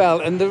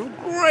Scawfell and the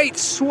great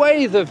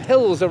swathe of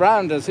hills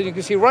around us, and you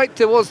can see right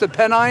towards the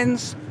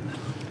Pennines,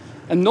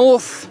 and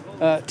north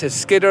to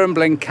Skidder and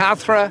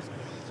Blencathra,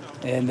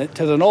 and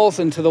to the north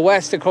and to the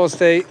west across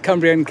the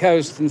Cumbrian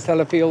coast and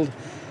Sellafield,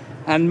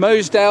 and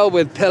Mosedale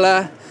with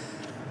Pillar.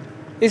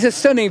 It's a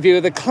stunning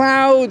view. The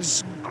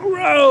clouds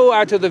grow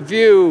out of the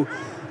view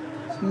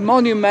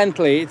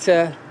monumentally. It's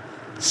a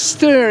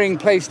stirring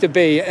place to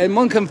be, and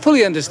one can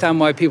fully understand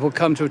why people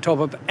come to the top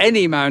of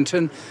any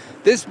mountain.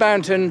 This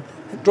mountain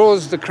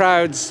draws the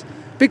crowds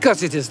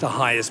because it is the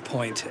highest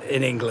point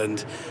in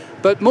England.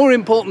 But more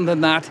important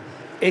than that,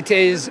 it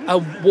is a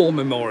war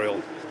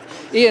memorial.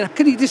 Ian,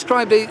 can you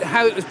describe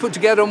how it was put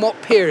together and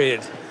what period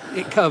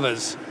it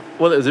covers?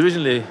 Well, it was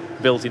originally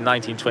built in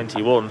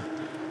 1921.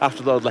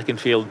 After Lord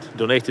Leconfield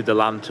donated the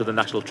land to the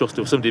National Trust,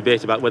 there was some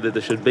debate about whether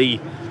there should be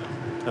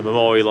a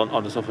memorial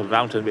on the top of a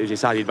mountain, but it was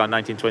decided by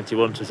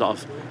 1921 to sort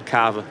of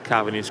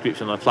carve an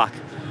inscription on a plaque.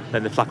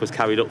 Then the plaque was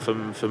carried up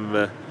from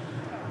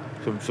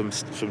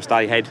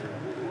Stye Head.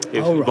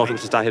 It was brought up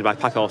to Stye Head by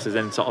pack horses,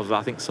 then sort of,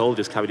 I think,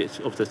 soldiers carried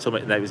it up to the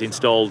summit, and it was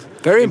installed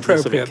very into the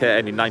appropriate summit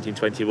cairn in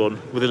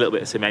 1921 with a little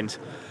bit of cement,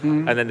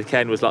 and then the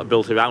cairn was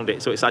built around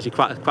it, so it's actually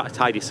quite a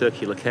tidy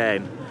circular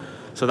cairn.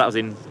 So that was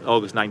in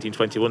August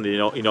 1921,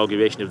 the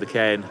inauguration of the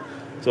cairn.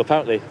 So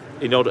apparently,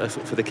 in order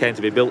for the cairn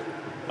to be built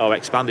or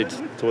expanded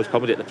to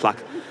accommodate the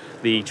plaque,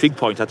 the trig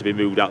point had to be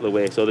moved out of the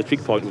way. So the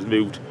trig point was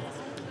moved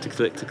to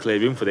clear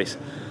room for this.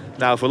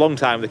 Now, for a long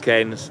time, the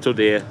cairn stood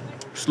here,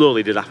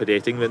 slowly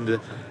dilapidating. And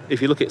if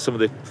you look at some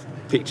of the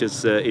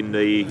pictures in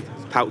the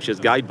Poucher's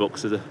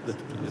guidebooks, there's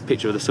a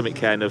picture of the summit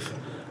cairn of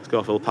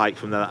Scawfell Pike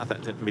from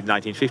the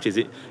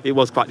mid-1950s. It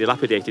was quite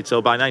dilapidated.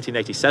 So by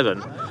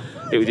 1987,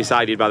 it was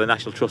decided by the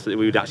National Trust that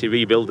we would actually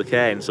rebuild the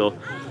cairn. So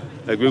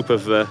a group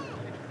of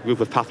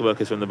path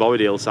workers from the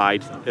Borrowdale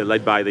side,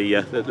 led by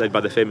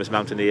the famous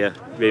mountaineer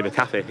Ray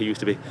McAfee, who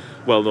used to be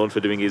well known for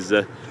doing his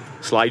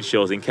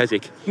slideshows in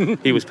Keswick.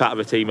 He was part of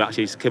a team that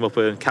actually came up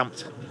and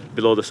camped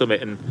below the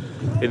summit, and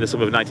in the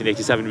summer of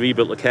 1987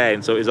 rebuilt the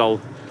cairn, so it was all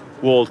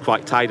walled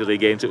quite tidily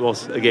again. So it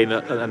was again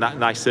a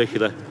nice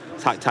circular,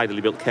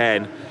 tidily built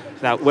cairn.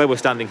 Now, where we're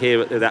standing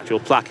here at the actual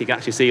plaque, you can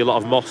actually see a lot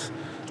of moss.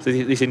 So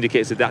this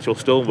indicates that the actual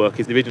stonework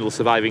is the original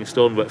surviving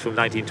stonework from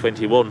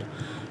 1921.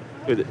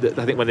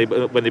 I think when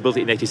they built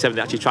it in 87,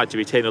 they actually tried to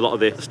retain a lot of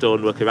the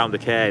stonework around the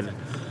cairn.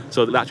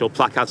 So the actual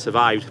plaque has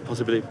survived,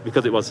 possibly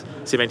because it was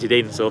cemented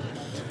in. So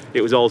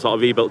it was all sort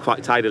of rebuilt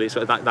quite tidily. It's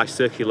sort of that nice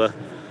circular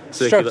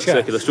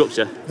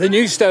structure. The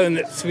new stone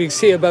that we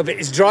see above it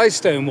is dry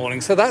stone walling,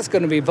 so that's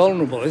going to be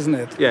vulnerable, isn't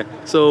it? Yeah.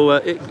 So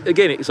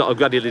it sort of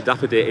gradually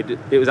dilapidated.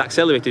 It was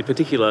accelerated,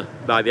 particularly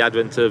by the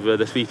advent of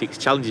the Three Peaks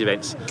Challenge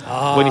events.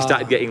 When you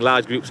started getting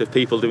large groups of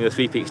people doing the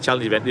Three Peaks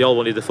Challenge event, they all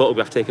wanted the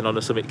photograph taken on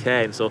the summit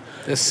cairn. So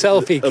the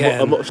selfie cairn.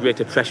 A much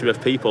greater pressure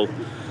of people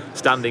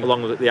standing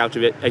along the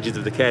outer edges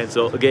of the cairn.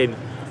 So again,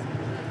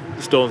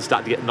 stones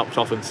started to get knocked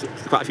off, and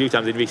quite a few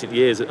times in recent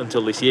years,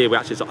 until this year, we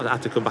actually sort of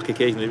had to come back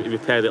occasionally and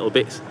repair little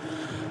bits.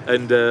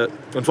 And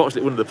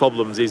unfortunately, one of the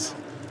problems is,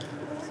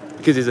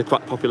 because it's a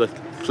quite popular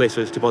place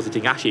for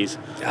depositing ashes,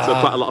 so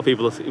quite a lot of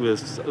people,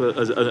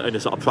 on a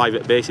sort of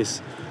private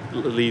basis,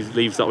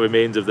 leave sort of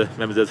remains of the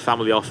members of the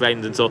family or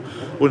friends. And so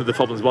one of the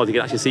problems was, you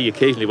can actually see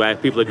occasionally where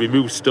people had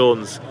removed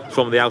stones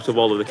from the outer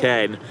wall of the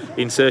cairn,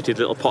 inserted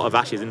a little pot of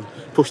ashes and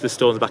pushed the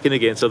stones back in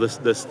again, so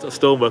the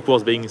stonework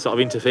was being sort of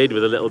interfered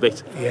with a little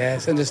bit.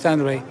 Yes,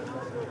 understandably.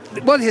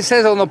 What it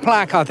says on the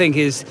plaque, I think,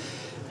 is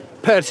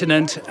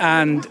pertinent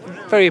and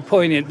very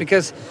poignant,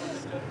 because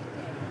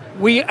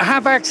we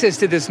have access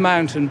to this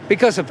mountain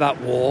because of that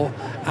war,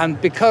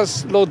 and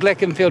because Lord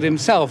Leconfield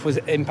himself was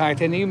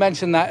impacted, and you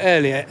mentioned that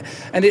earlier.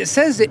 And it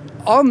says it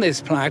on this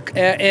plaque,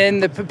 in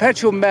the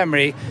perpetual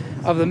memory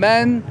of the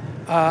men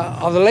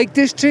of the Lake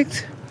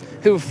District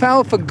who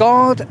fell for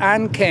God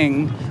and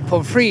King,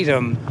 for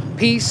freedom,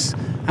 peace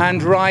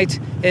and right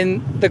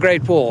in the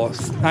Great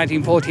Wars,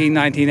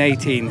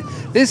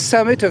 1914-1918. This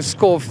summit of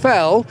Scawr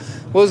Fell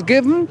was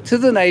given to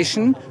the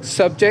nation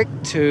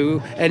subject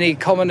to any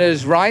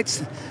commoner's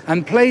rights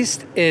and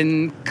placed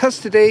in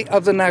custody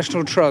of the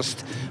National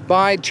Trust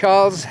by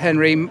Charles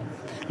Henry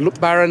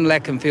Baron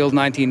Leconfield,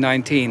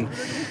 1919.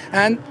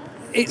 And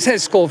it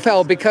says Scawr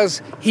Fell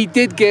because he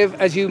did give,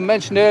 as you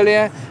mentioned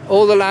earlier,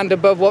 all the land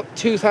above,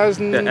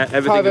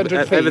 2,500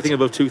 feet? Everything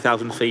above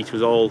 2,000 feet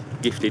was all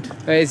gifted.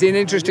 It's an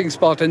interesting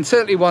spot, and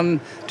certainly one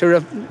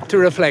to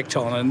reflect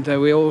on,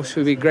 and we all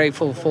should be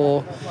grateful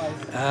for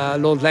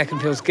Lord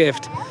Leconfield's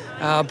gift.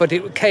 But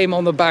it came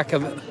on the back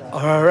of a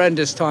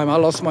horrendous time. I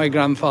lost my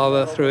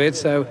grandfather through it,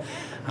 so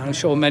I'm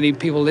sure many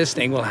people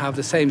listening will have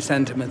the same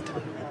sentiment.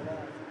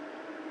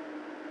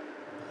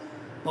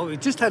 Well,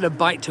 we've just had a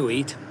bite to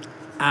eat,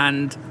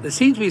 and there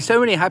seem to be so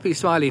many happy,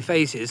 smiley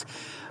faces.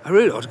 I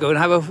really ought to go and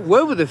have a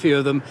word with a few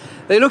of them.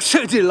 They look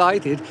so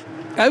delighted.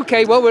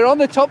 Okay, well, we're on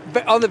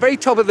the very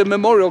top of the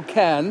memorial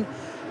cairn,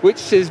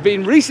 which has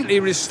been recently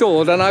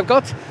restored, and I've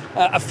got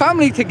a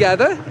family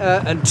together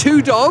and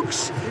 2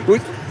 dogs. 3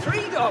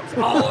 dogs!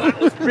 Oh, that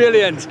was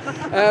brilliant.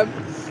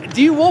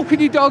 Do you walk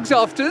with your dogs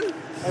often?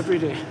 Every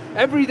day.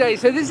 Every day.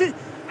 So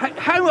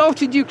how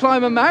often do you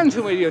climb a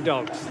mountain with your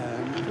dogs?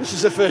 This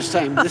is the first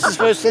time. This is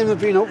the first time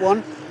I've been up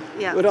one.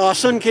 Yeah. But our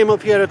son came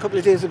up here a couple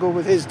of days ago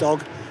with his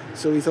dog,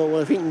 so we thought,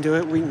 well, if he can do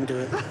it, we can do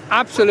it.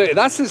 Absolutely,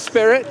 that's the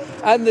spirit.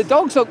 And the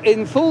dogs are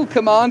in full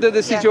command of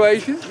the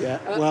situation. Yeah,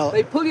 well...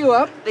 They pull you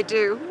up. They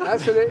do.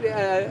 Absolutely,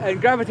 and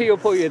gravity will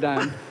pull you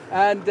down.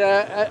 And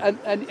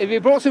have you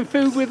brought some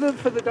food with them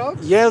for the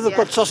dogs? Yeah, they've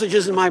got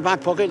sausages in my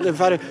back pocket. They've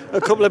had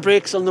a couple of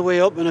breaks on the way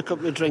up and a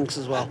couple of drinks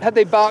as well. Had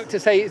they barked to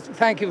say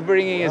thank you for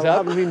bringing us I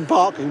up? haven't been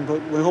barking,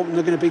 but we're hoping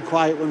they're going to be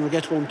quiet when we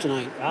get home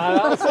tonight.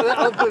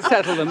 That'll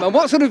settle them. And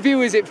what sort of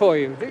view is it for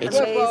you? It's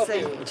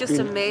amazing. Just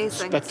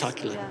amazing.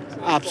 Spectacular. Yeah.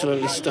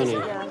 Absolutely stunning.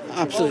 Yeah.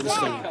 Absolutely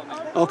stunning.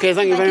 Okay,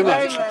 thank you very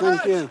much.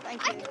 Thank you.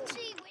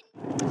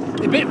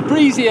 A bit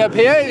breezy up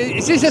here.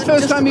 Is this the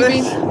first time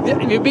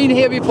you've been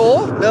here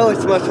before? No,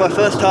 it's my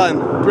first time.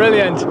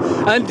 Brilliant.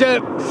 And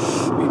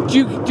do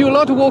you do a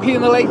lot of walking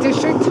in the Lake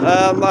District?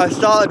 I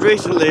started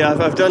recently.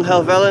 I've done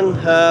Helvellyn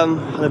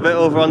and a bit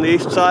over on the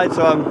east side,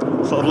 so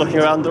I'm sort of looking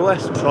around the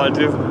west, so I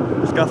do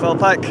Scawr Fell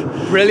Pike.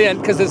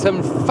 Brilliant, because there's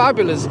some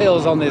fabulous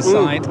hills on this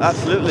side.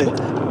 Absolutely.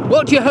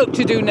 What do you hope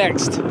to do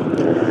next?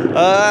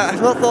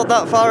 I've not thought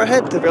that far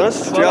ahead, to be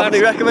honest. Do you have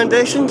any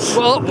recommendations?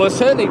 Well,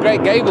 certainly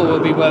Great Gable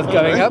will be worth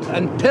going up,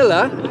 and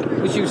Pillar,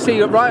 which you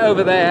see right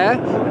over there,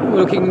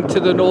 looking to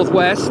the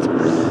northwest.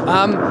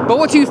 But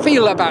what do you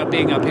feel about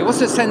being up here? What's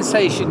the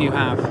sensation you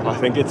have? I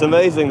think it's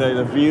amazing.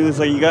 The views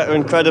that you get are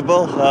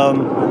incredible.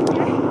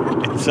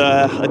 It's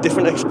a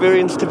different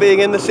experience to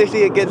being in the city.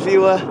 It gives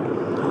you a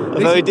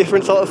very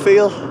different sort of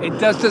feel. It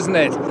does, doesn't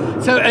it?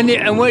 So,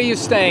 and where are you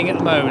staying at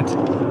the moment?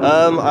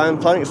 I'm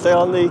planning to stay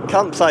on the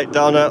campsite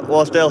down at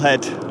Warsdale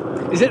Head.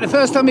 Is it the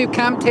first time you've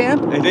camped here?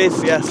 It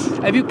is, yes.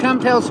 Have you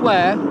camped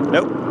elsewhere?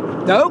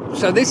 Nope. No?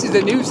 So this is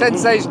a new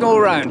sensation all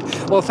round.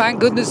 Well, thank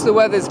goodness the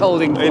weather's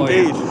holding for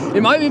Indeed. you.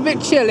 It might be a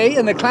bit chilly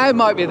and the cloud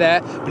might be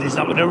there, but it's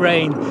not going to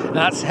rain.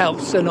 That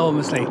helps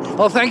enormously.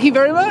 Well, thank you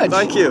very much.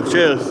 Thank you.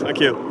 Cheers. Thank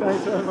you.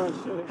 Thanks very much.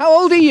 How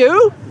old are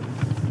you?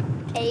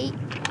 8.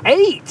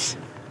 8?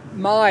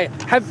 My.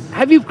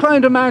 Have you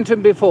climbed a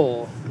mountain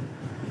before?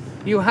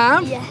 You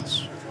have?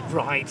 Yes.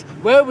 Right.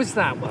 Where was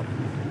that one?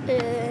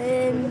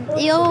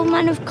 The Old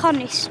Man of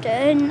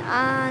Coniston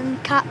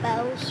and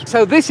Catbells.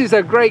 So this is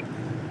a great,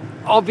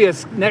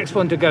 obvious next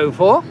one to go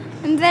for.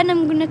 And then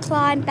I'm going to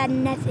climb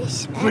Ben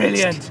Nevis next.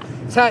 Brilliant.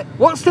 So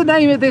what's the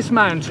name of this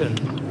mountain?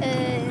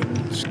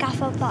 Scawr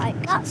Fell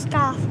Pike. That's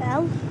Scawr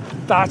Fell.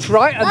 That's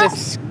right. And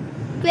That's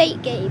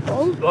Great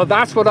Gable. Well,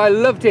 that's what I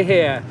love to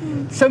hear.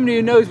 Somebody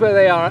who knows where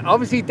they are.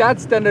 Obviously,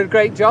 Dad's done a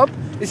great job.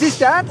 Is this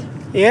Dad?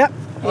 Yeah,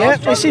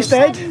 this is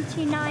Dad.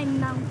 79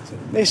 Mountain.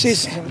 This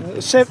is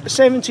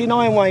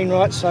 79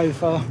 Wainwright so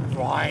far.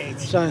 Right.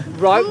 So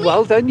Right,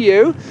 well done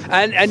you.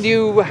 And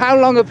you, how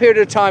long a period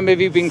of time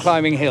have you been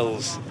climbing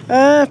hills?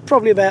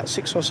 probably about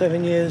 6 or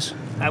 7 years.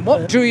 And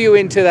what drew you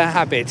into the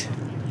habit?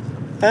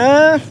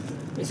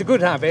 It's a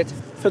good habit.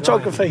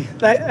 Photography.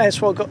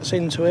 That's what got us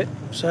into it.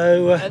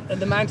 So, and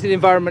the mountain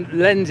environment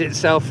lends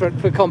itself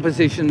for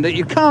composition that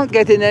you can't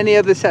get in any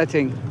other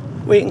setting.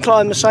 We can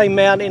climb the same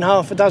mountain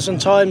half a dozen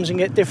times and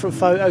get different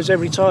photos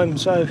every time.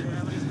 So,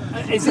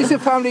 is this a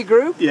family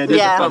group? Yeah, it is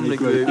a family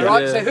group. Yeah.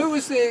 Right. So, who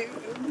was the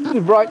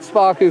bright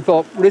spark who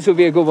thought this would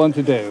be a good one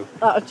to do?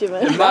 Oh, Jimmy.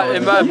 It might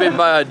have been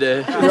my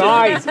idea.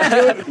 Right.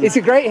 It's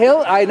a great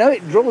hill. I know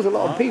it draws a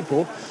lot of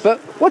people. But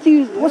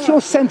what's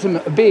your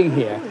sentiment of being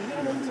here?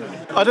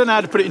 I don't know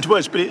how to put it into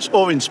words, but it's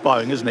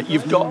awe-inspiring, isn't it?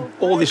 You've got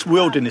all this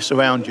wilderness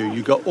around you.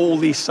 You've got all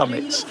these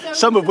summits,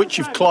 some of which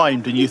you've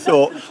climbed and you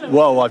thought,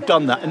 whoa, I've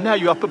done that. And now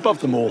you're up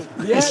above them all.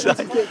 Yeah,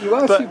 you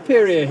are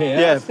superior here.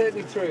 Yeah, that's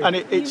certainly true. And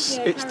it's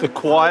the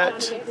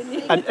quiet.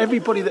 And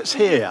everybody that's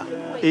here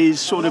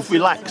is sort of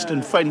relaxed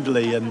and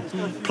friendly and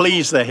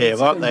pleased they're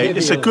here, aren't they?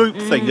 It's a group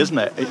thing, isn't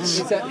it?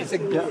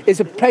 It's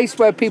a place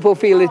where people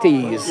feel at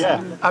ease.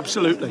 Yeah,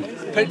 absolutely.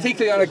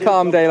 Particularly on a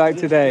calm day like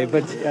today,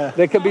 but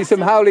there can be some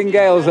howling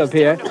gales up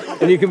here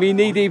and you can be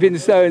knee-deep in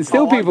snow and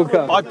still people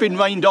come. I've been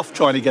rained off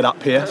trying to get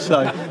up here,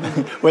 so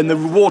when the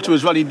water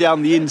was running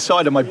down the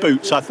inside of my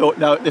boots, I thought,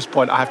 no, at this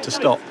point I have to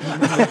stop.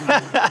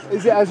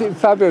 Is it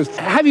fabulous?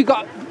 Have you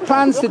got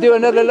plans to do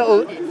another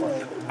little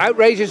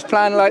outrageous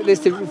plan like this,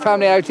 to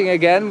family outing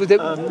again?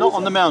 Not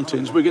on the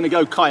mountains. We're going to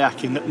go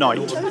kayaking at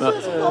night.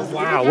 But...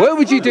 Wow, where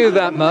would you do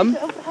that, Mum?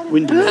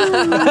 Windermere.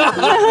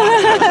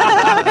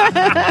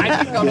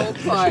 I got all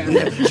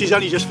fired. She's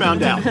only just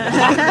found out.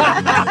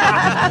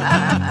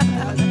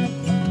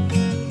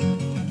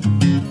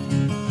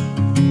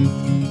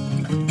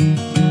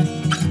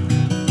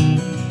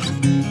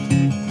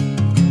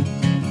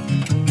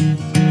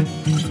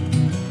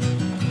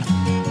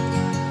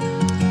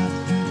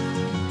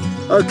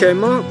 Okay,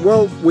 Mark,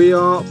 well, we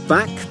are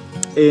back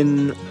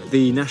in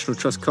the National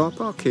Trust car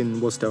park in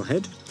Wasdale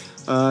Head.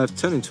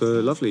 Turned into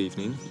a lovely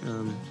evening.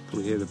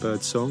 Probably hear the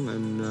bird song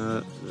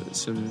and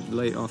some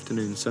late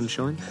afternoon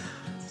sunshine.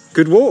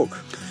 Good walk.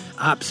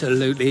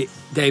 Absolutely,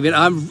 David.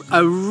 I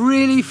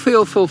really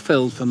feel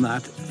fulfilled from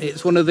that.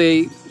 It's one of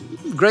the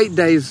great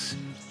days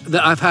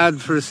that I've had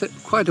for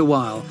quite a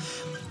while.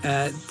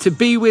 To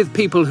be with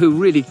people who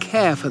really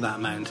care for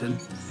that mountain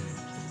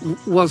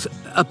was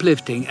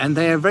uplifting, and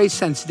they are very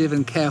sensitive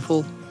and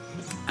careful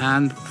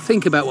and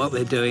think about what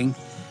they're doing.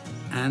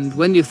 And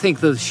when you think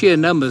the sheer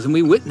numbers, and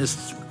we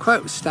witnessed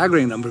quite a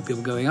staggering number of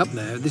people going up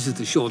there. This is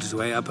the shortest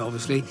way up,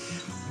 obviously,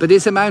 but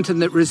it's a mountain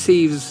that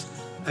receives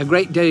a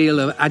great deal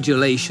of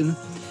adulation,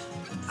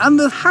 and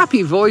the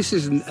happy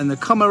voices and the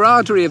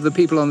camaraderie of the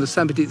people on the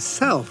summit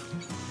itself.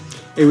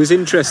 It was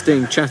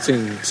interesting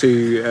chatting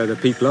to the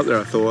people up there.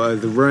 I thought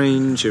the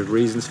range of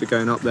reasons for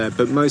going up there,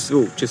 but most of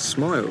all, just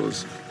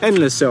smiles.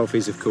 Endless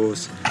selfies, of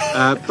course,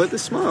 but the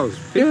smiles.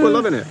 People are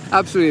loving it.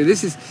 Absolutely.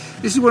 This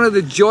is one of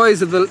the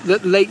joys of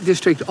that Lake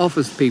District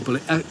offers people,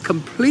 a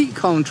complete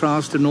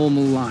contrast to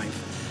normal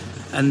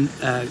life. And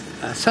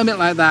a summit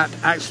like that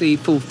actually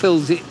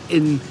fulfills it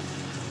in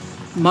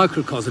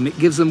microcosm. It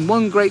gives them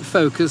one great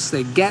focus.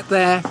 They get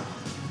there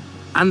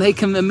and they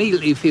can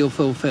immediately feel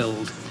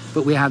fulfilled.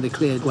 But we had the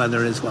clear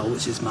weather as well,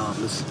 which is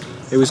marvellous.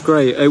 It was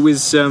great. It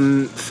was,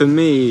 for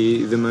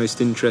me, the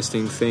most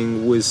interesting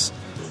thing was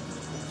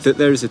that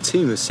there is a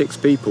team of 6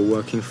 people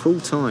working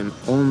full-time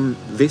on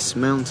this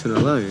mountain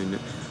alone.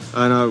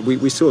 And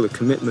we saw the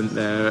commitment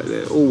there.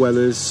 All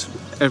weathers,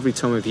 every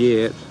time of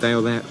year, they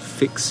are there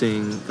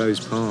fixing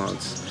those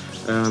paths,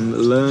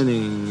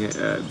 learning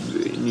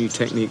new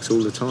techniques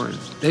all the time.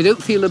 They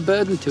don't feel a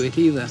burden to it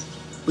either,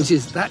 which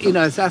is that,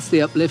 that's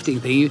the uplifting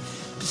thing.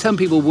 Some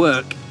people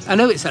work. I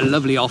know it's a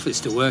lovely office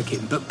to work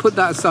in, but put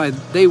that aside,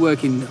 they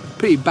work in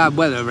pretty bad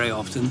weather very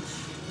often.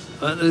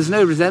 But there's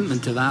no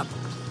resentment to that.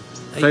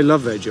 They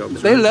love their job.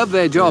 They love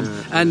their job.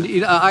 Yeah.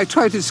 And I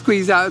try to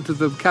squeeze out of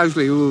them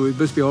casually, oh, it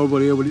must be horrible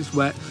here when it's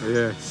wet.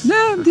 Yes.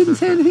 No, didn't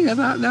say anything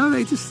about that.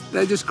 No,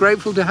 they're just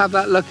grateful to have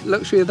that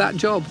luxury of that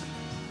job.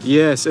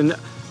 Yes, and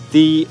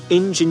the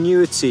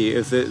ingenuity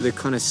of the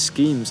kind of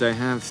schemes they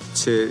have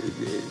to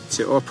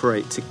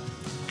operate, to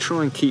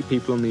try and keep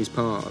people on these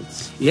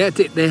paths. Yeah,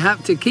 they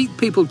have to keep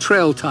people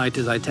trail tight,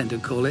 as I tend to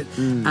call it,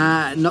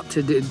 not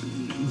to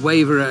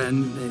waver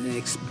and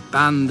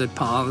expand the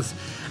paths.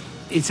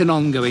 It's an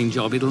ongoing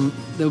job.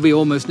 There'll be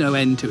almost no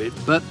end to it.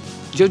 But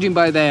judging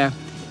by their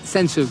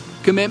sense of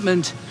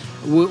commitment,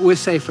 we're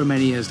safe for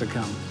many years to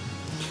come.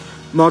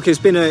 Mark, it's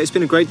been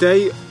a great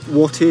day.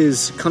 What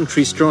is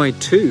Country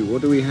Stride 2?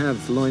 What do we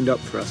have lined up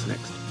for us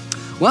next?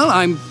 Well,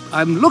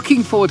 I'm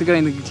looking forward to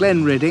going to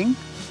Glenridding.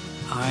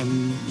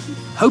 I'm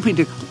hoping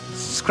to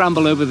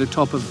scramble over the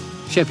top of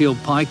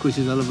Sheffield Pike, which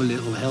is a lovely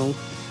little hill,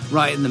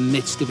 right in the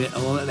midst of it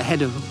all, at the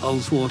head of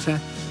Ullswater.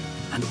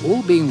 And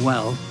all being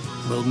well,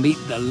 we'll meet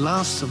the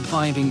last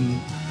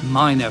surviving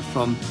miner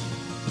from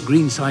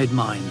Greenside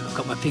Mine. I've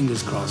got my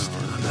fingers crossed.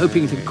 I'm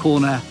hoping to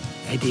corner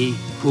Eddie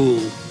Poole.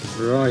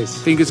 Right.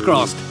 Fingers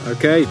crossed.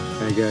 Okay,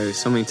 there you go.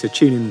 Something to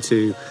tune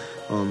into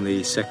on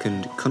the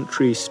second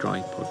Country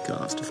Stride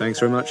podcast. Thanks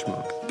very much,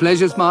 Mark.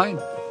 Pleasure's mine.